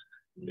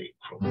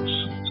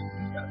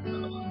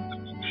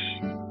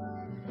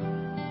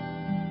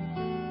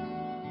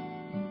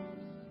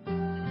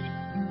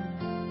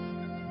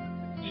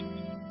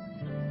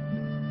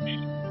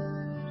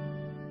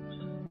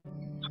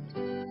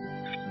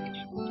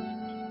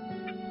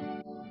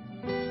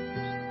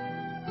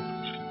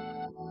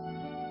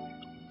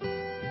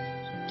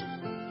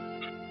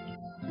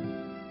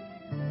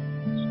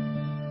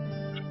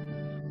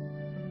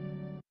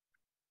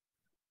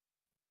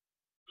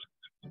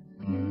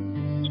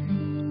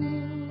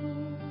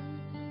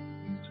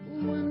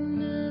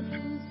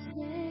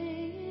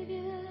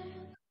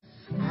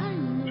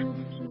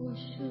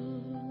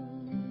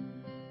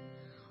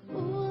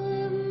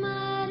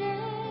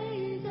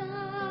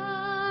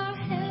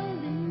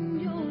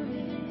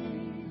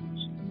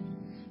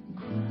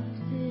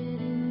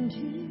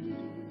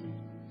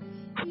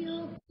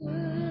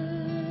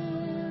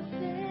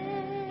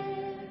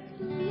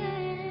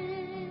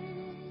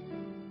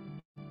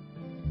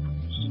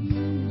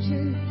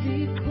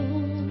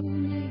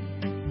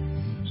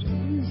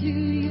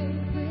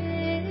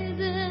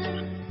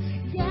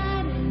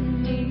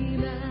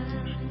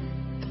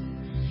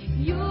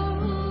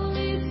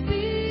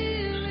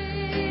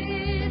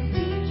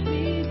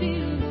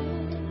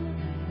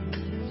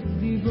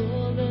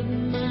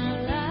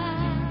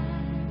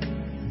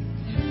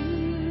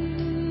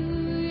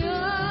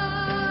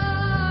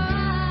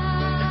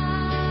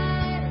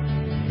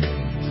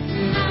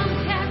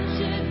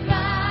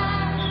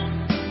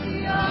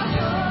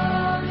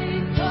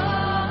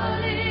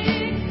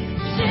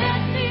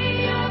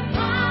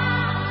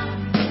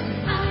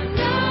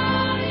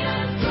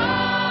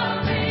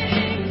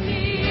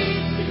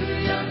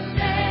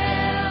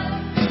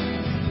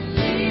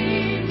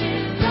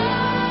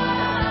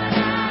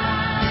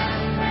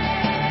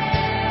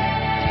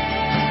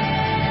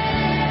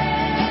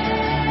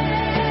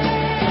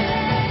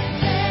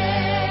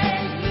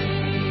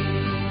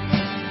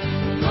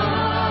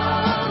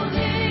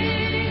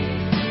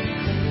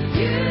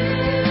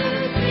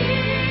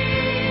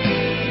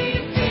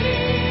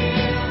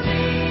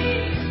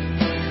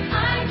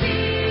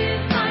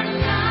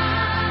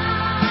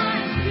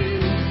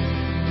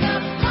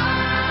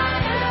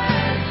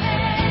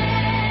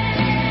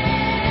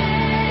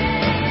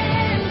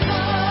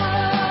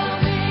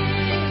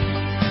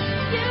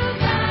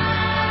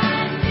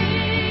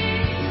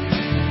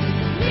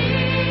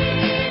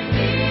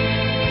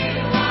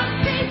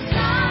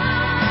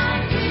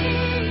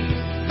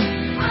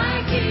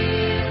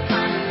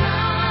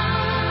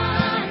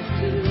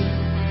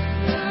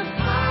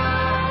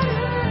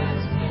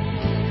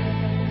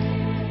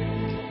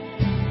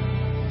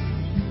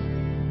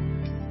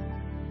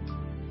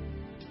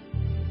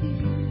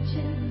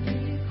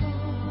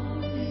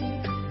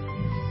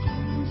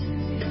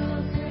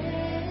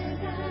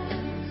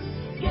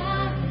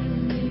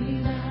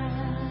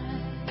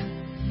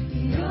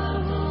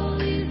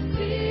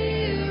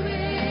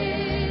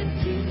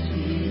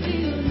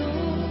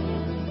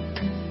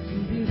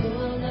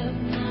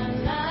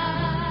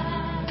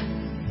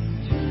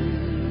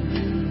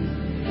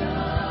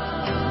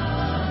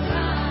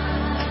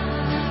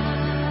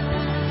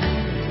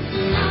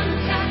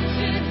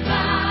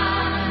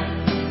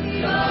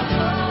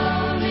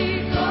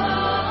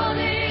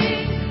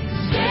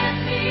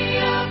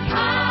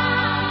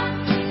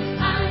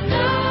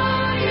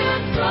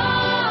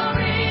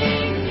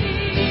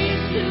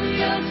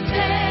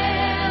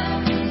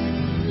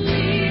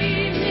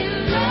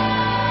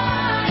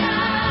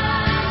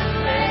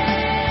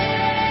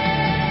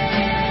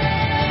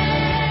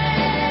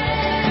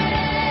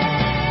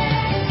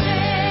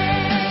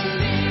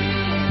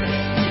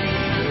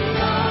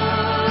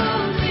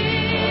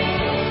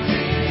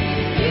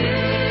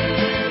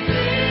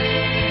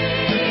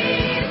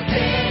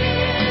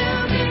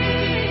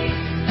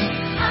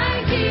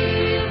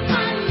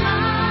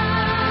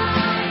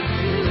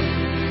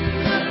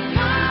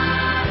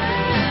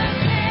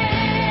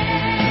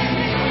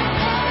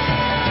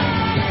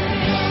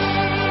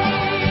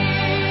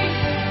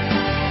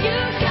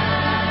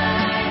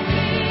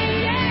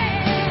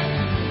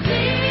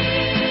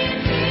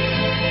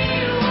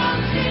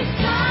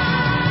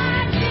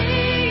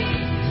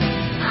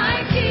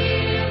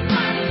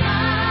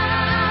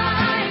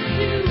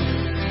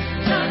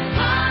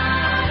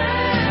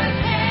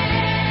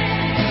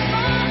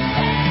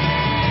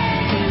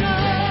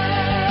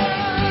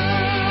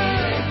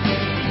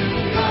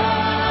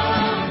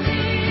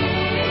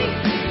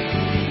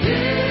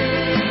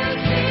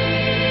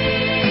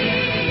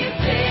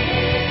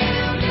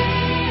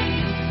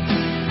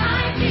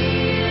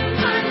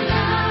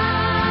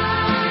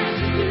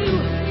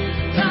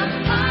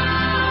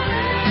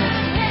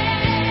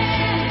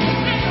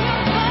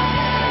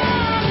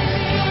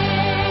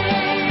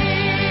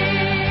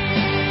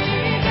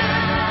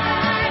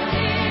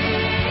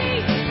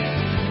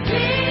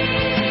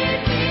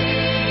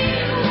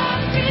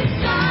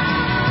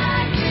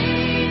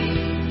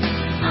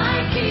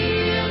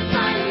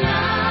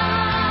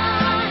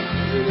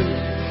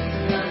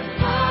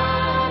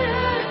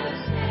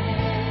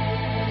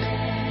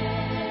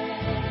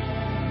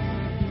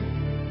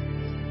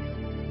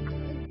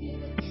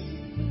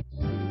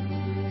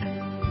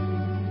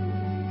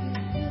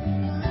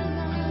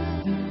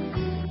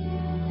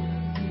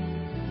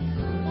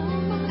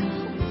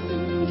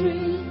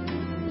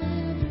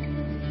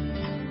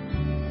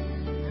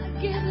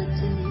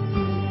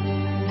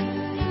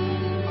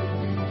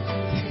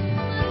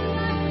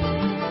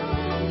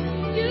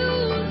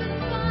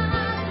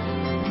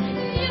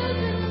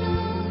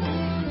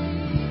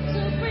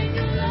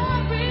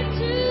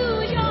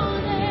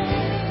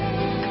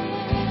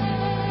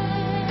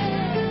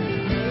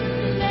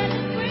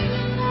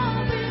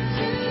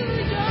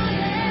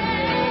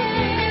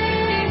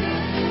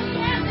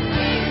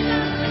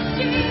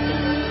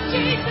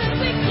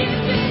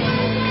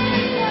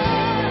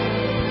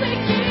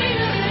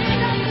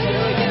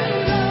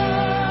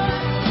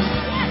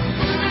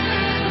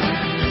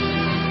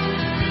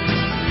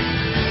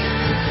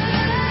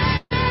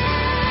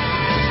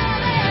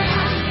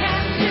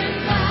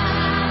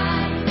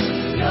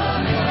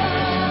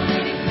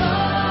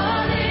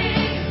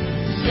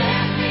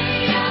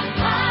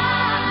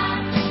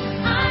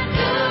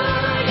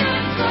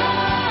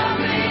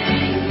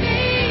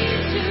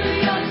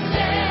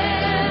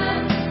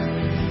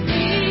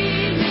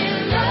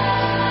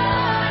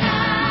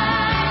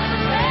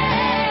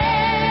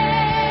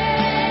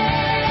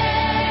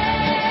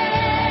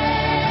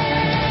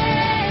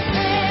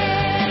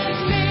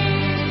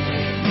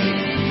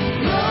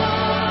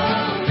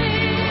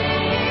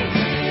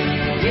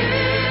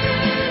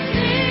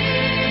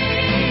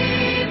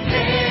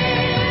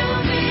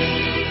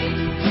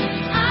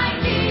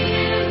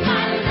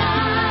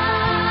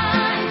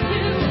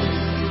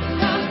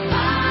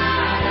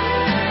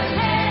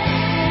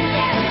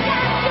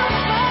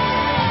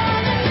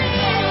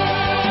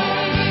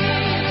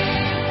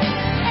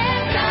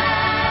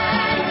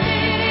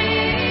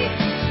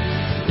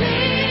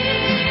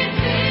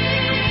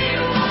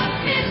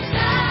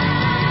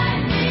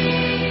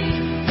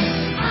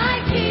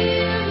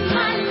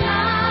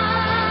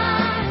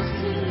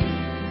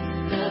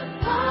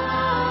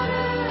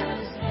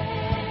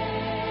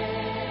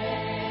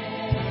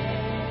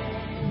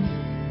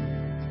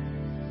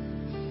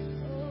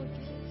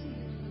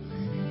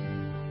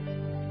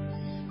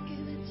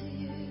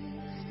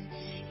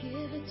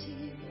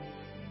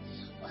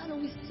 Why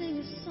don't we sing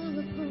a song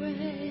of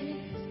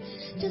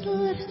praise? Just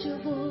lift your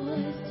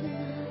voice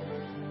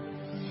tonight.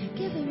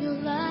 Give him your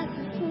life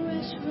and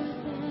fresh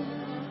right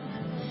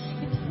now.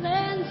 Your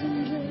plans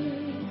and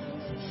dreams,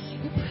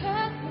 your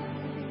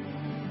purpose.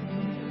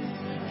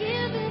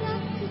 Give it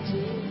up to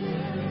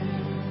Jesus.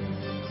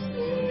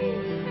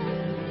 Sweet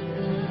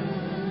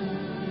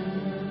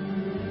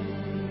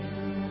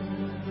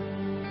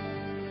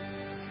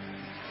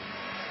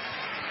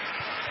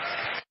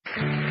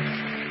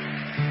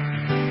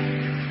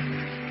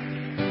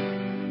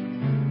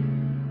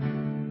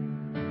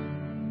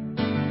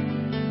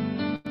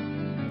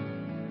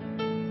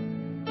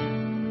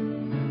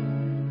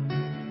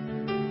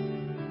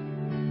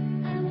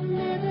I will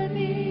never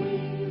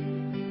be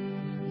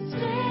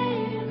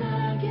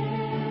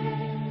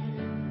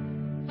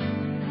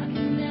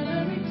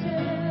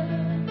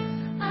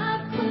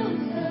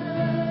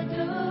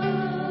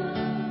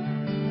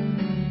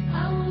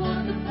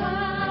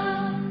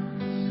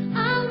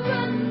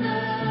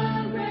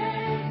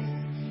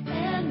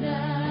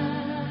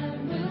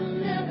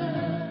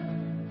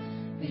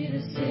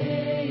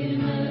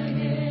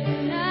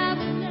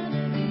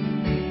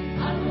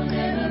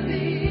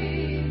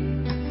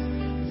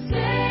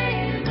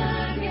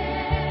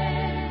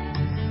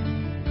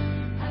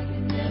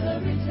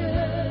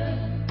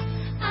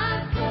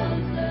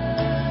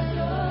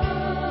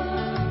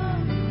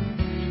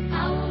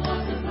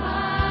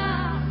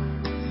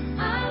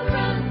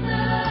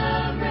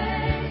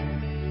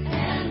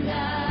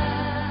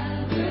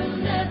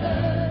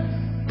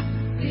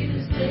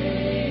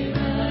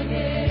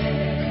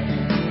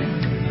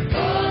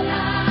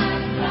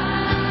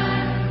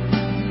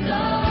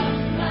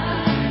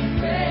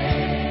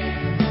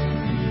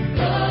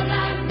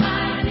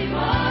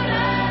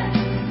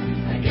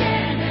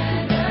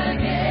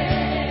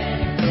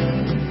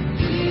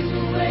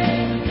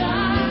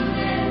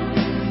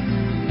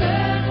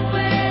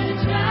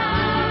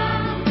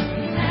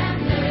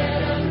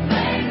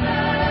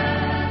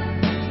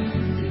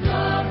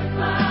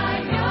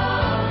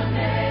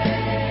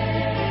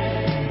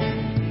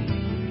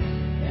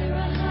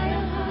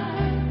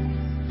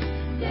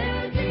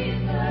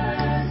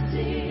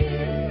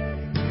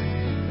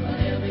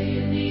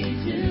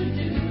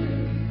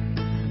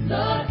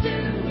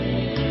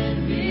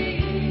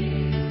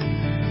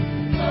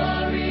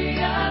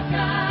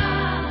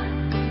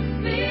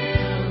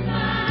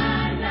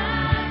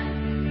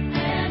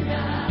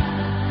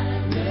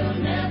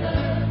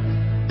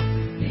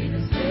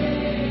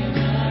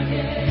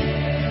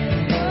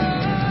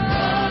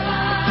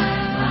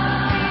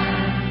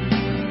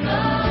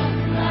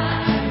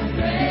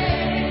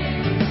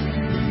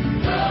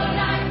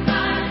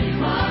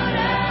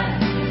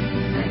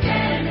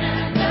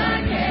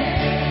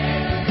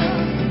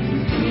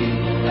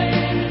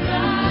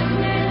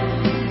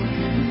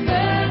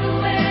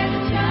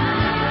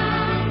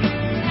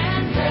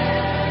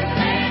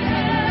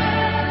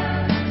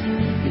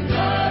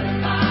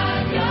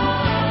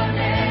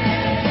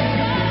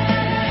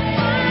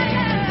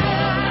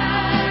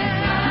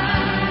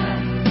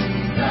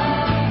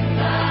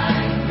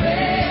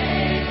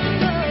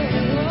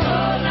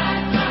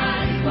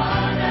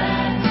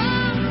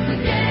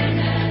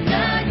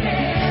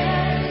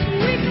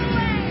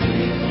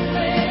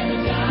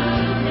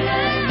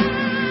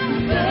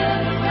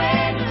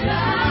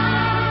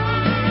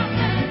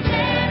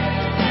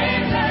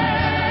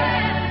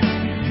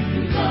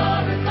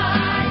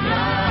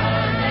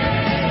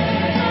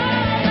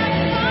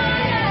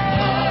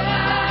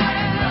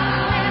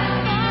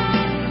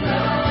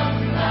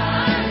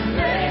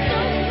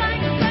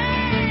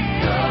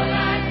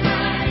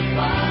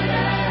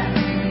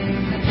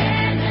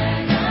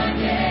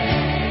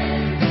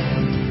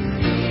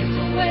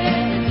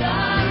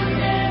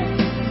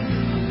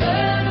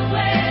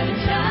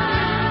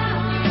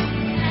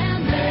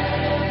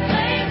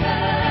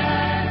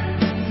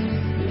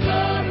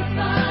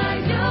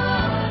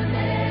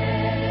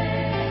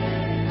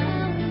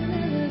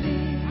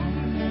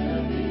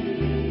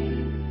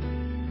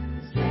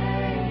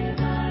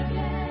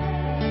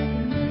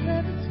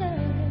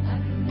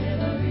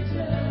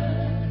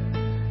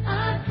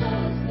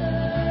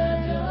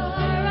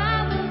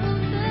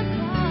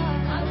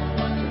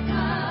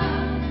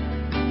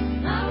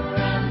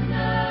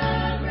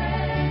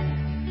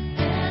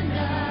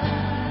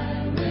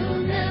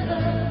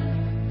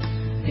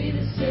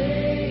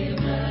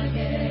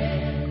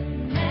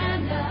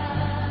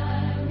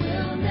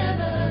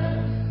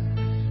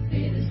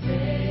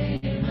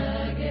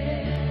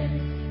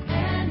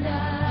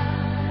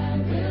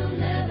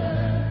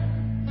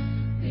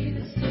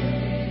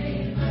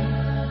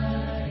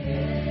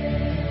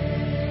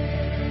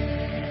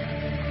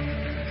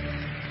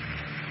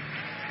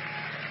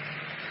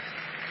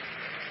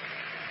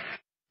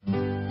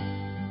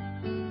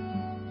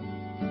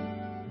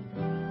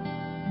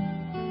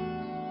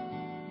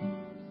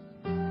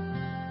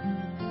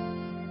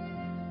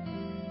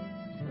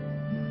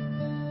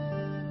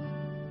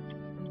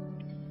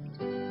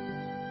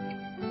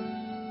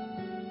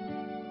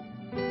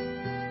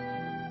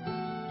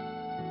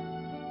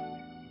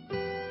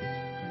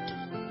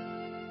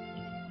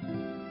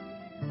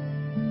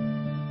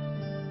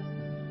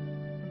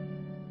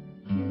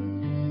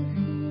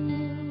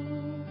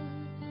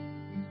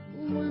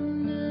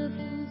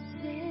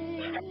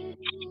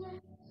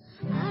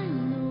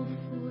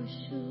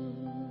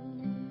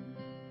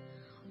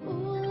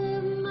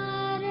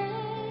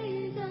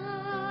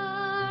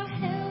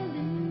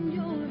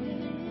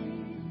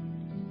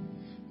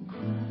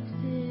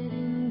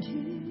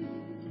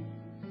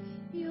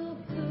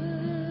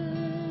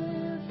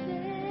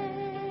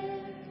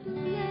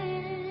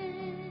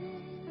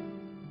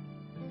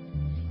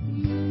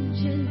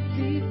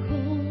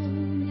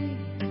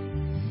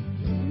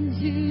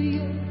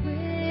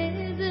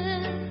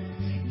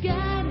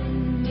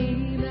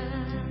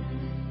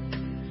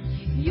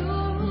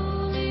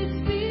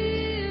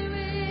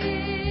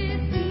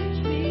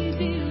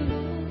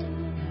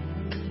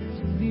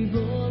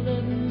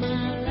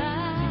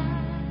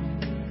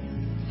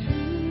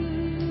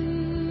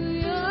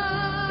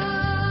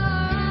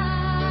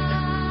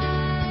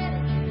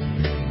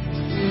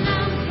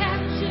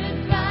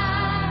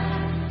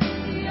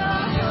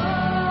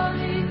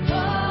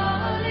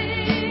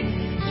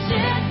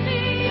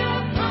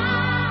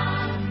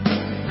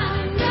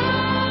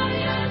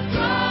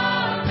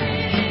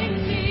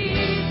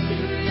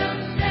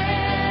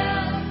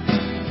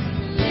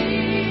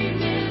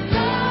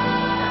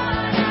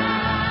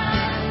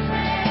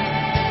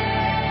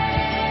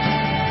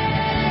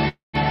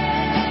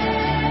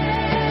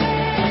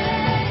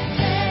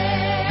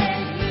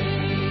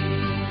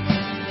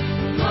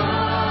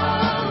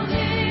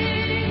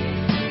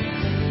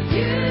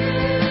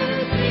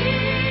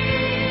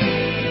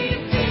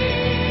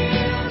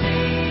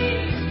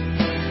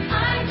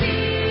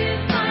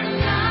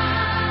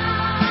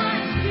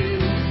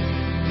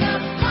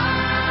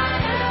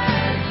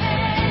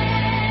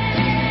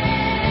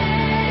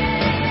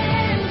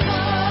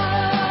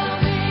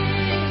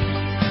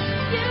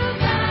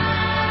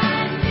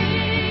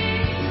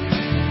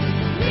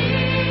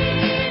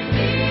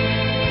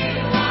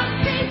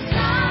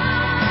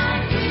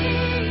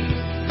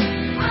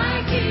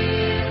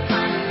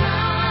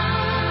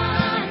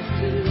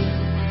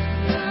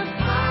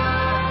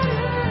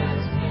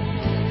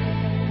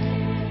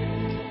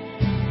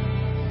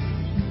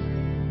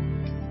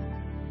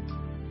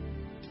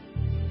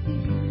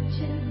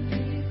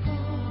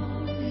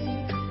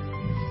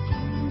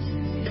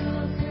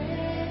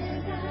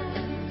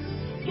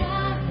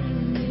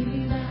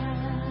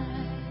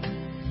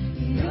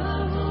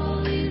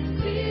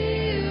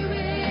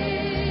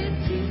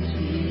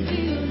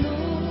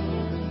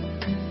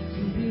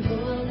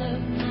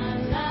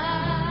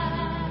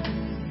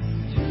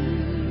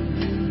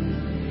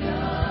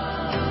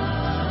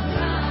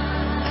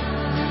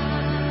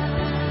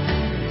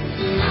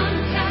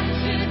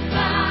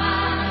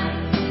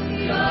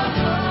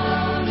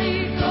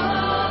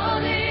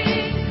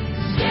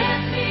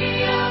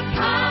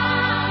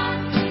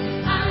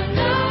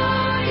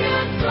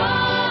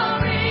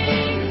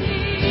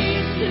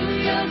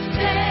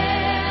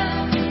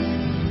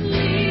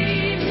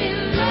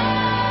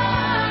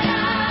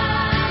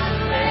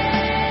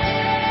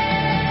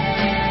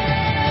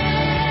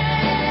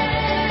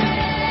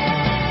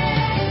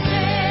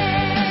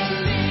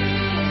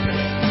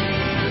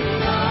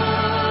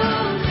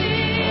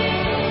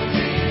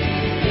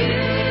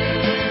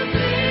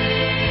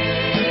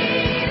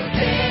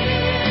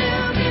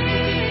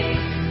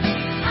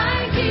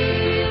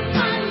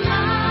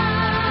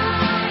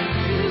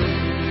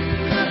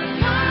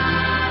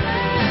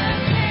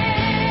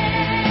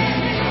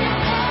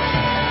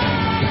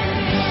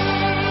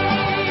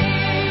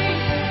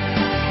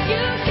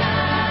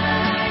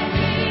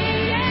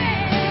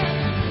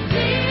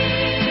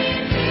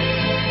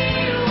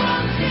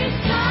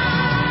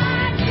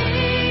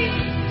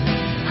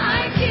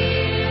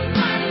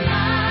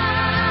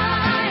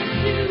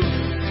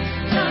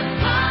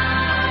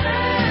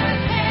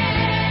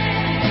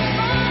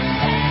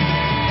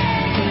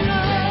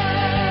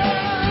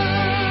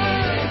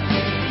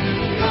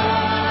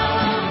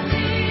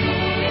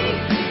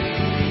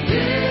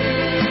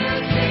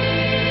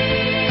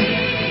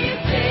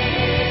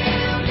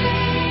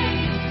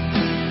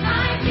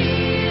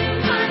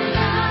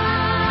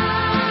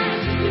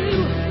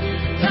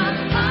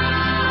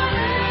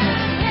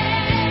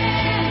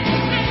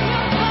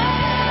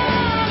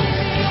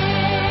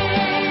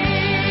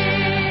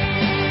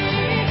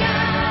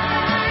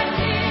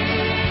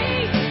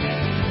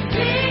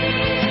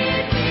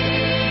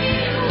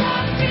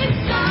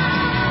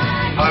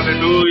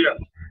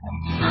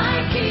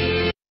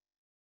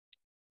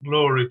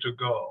Glory to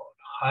God.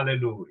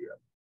 Hallelujah.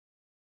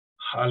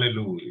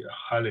 Hallelujah.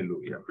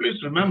 Hallelujah.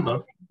 Please remember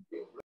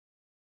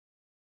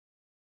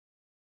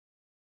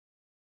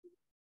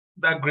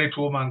that great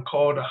woman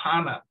called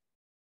Hannah.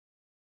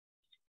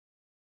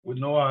 We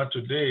know her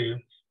today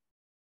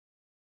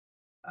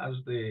as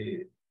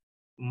the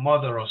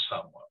mother of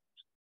Samuel.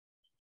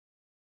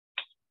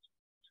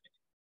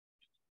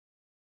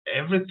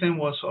 Everything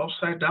was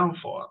upside down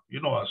for her.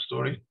 You know her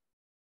story.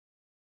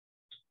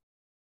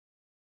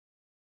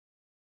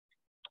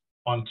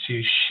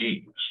 Until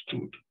she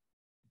stood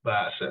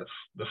by herself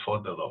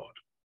before the Lord.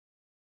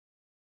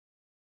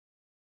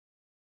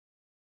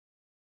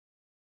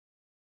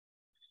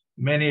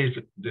 Many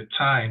of the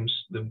times,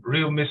 the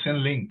real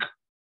missing link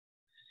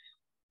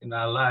in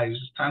our lives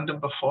is standing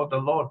before the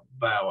Lord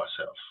by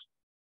ourselves.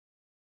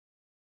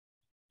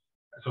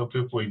 I told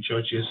people in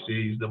church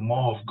yesterday, is the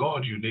more of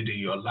God you need in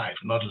your life,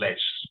 not less.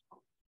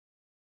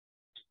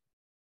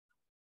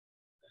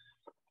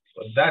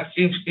 But that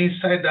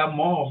inside that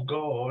more of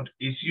God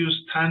is you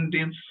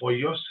standing for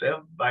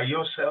yourself, by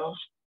yourself,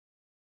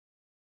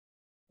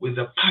 with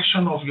the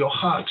passion of your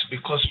heart,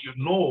 because you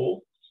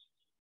know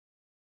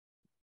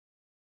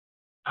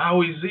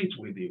how is it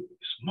with you.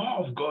 It's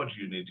more of God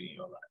you need in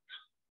your life.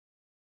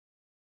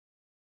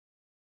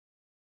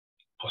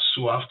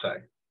 Pursue after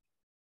it.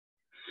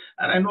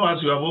 And I know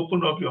as you have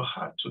opened up your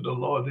heart to the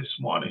Lord this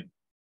morning,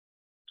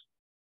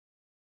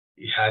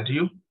 He had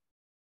you,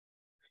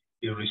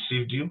 He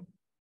received you,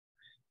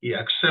 He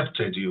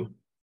accepted you,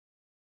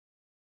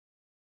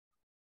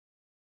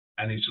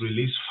 and He's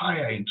released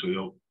fire into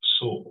your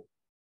soul.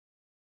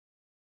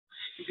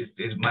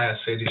 As Maya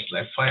said, it's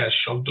like fire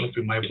shoved up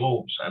in my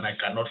bones, and I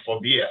cannot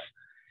forbear.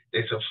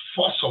 There's a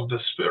force of the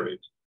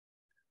Spirit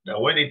that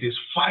when it is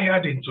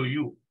fired into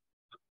you,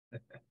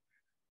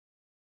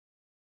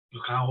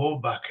 you can't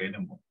hold back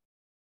anymore.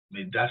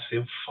 May that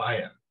same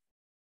fire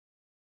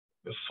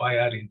be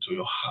fired into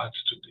your heart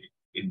today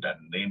in the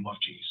name of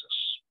Jesus.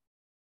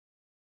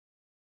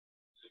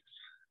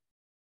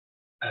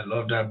 I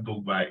love that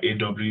book by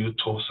A.W.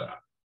 Tozer,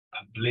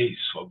 A Blaze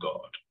for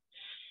God.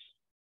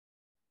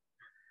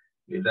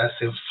 May that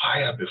same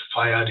fire be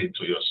fired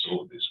into your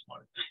soul this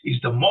morning.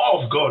 It's the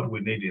more of God we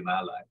need in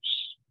our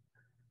lives.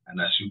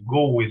 And as you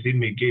go with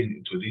Him again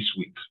into this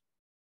week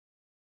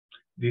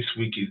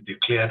is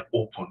declared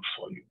open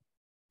for you,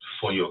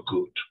 for your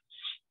good.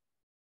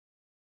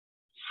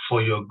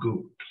 For your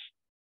good.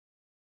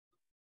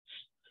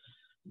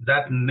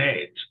 That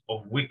net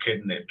of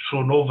wickedness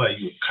thrown over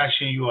you,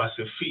 catching you as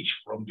a fish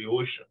from the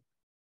ocean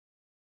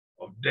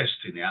of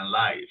destiny and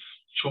life,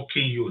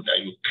 choking you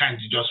that you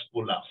can't just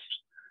pull out.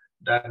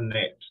 That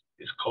net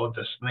is called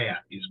the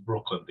snare, is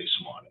broken this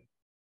morning.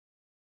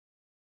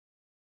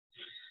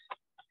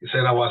 He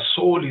said, our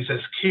soul is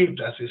escaped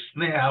as a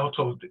snare out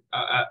of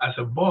as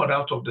a bird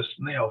out of the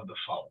snare of the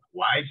fowler.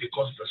 Why?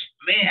 Because the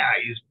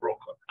snare is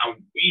broken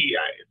and we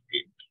are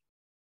escaped.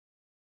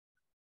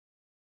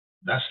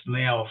 That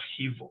snare of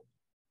evil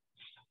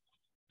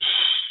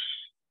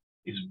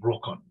is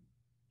broken.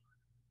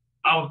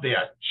 Out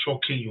there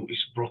choking you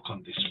is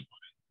broken this morning.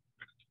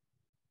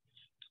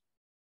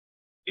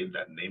 In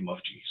the name of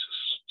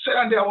Jesus. Say,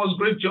 and there was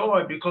great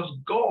joy because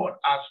God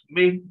has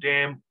made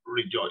them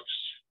rejoice.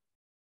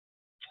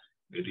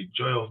 May the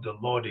joy of the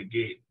Lord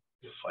again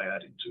be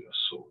fired into your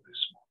soul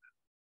this morning.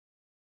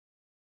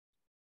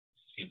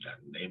 In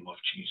the name of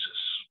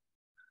Jesus.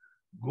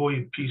 Go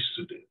in peace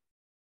today.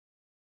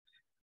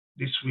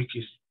 This week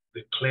is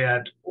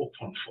declared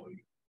open for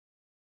you.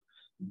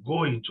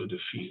 Go into the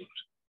field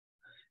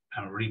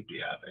and reap the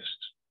harvest.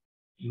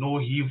 No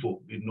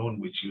evil be known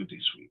with you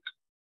this week.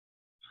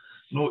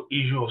 No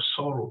issue of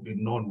sorrow be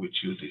known with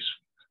you this week.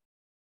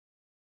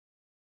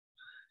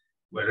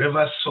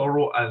 Wherever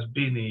sorrow has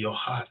been in your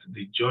heart,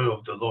 the joy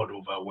of the Lord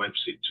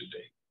overwhelms it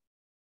today.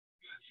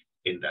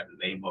 In the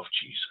name of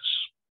Jesus.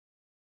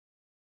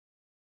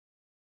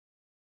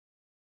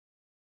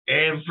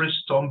 Every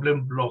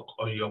stumbling block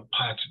on your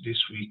path this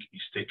week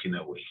is taken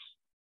away.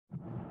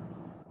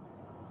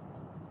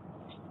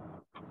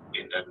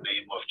 In the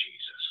name of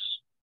Jesus.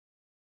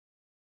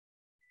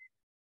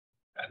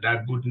 And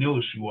that good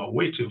news you are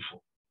waiting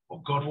for.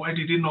 Oh God, why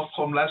did it not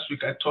come last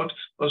week? I thought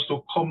it was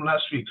to come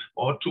last week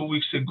or 2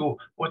 weeks ago.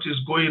 What is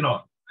going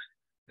on?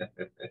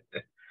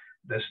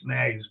 The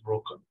snare is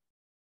broken.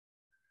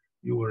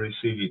 You will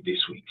receive it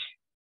this week.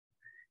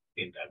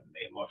 In the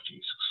name of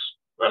Jesus.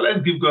 Well,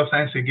 let's give God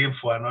thanks again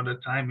for another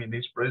time in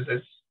His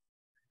presence,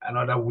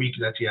 another week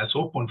that He has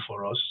opened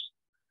for us.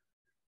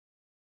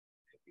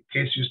 In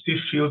case you still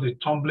feel the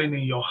tumbling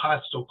in your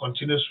heart to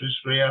continue Swiss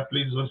prayer,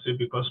 please don't say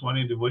because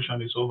morning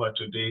devotion is over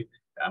today,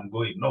 I'm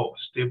going. No,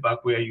 stay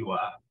back where you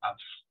are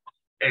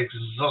and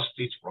exhaust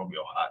it from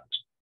your heart.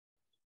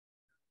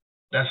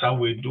 That's how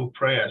we do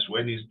prayers.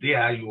 When it's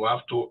there, you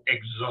have to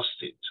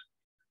exhaust it.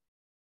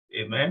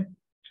 Amen.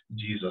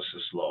 Jesus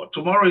is Lord.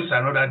 Tomorrow is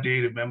another day.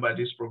 Remember,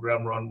 this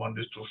program runs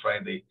Monday to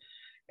Friday.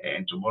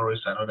 And tomorrow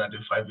is another day,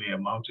 5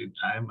 a.m. Mountain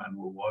Time. And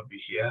we will be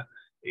here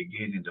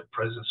again in the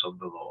presence of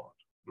the Lord.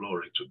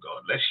 Glory to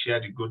God. Let's share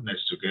the goodness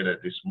together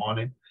this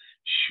morning.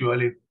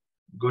 Surely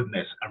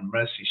goodness and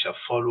mercy shall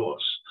follow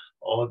us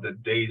all the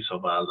days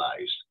of our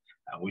lives,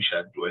 and we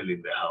shall dwell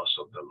in the house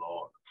of the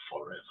Lord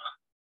forever.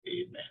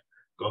 Amen.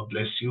 God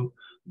bless you.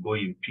 Go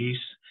in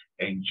peace.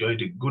 Enjoy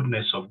the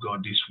goodness of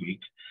God this week,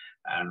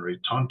 and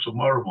return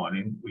tomorrow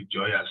morning with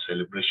joy and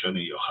celebration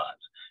in your heart.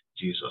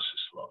 Jesus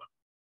is Lord.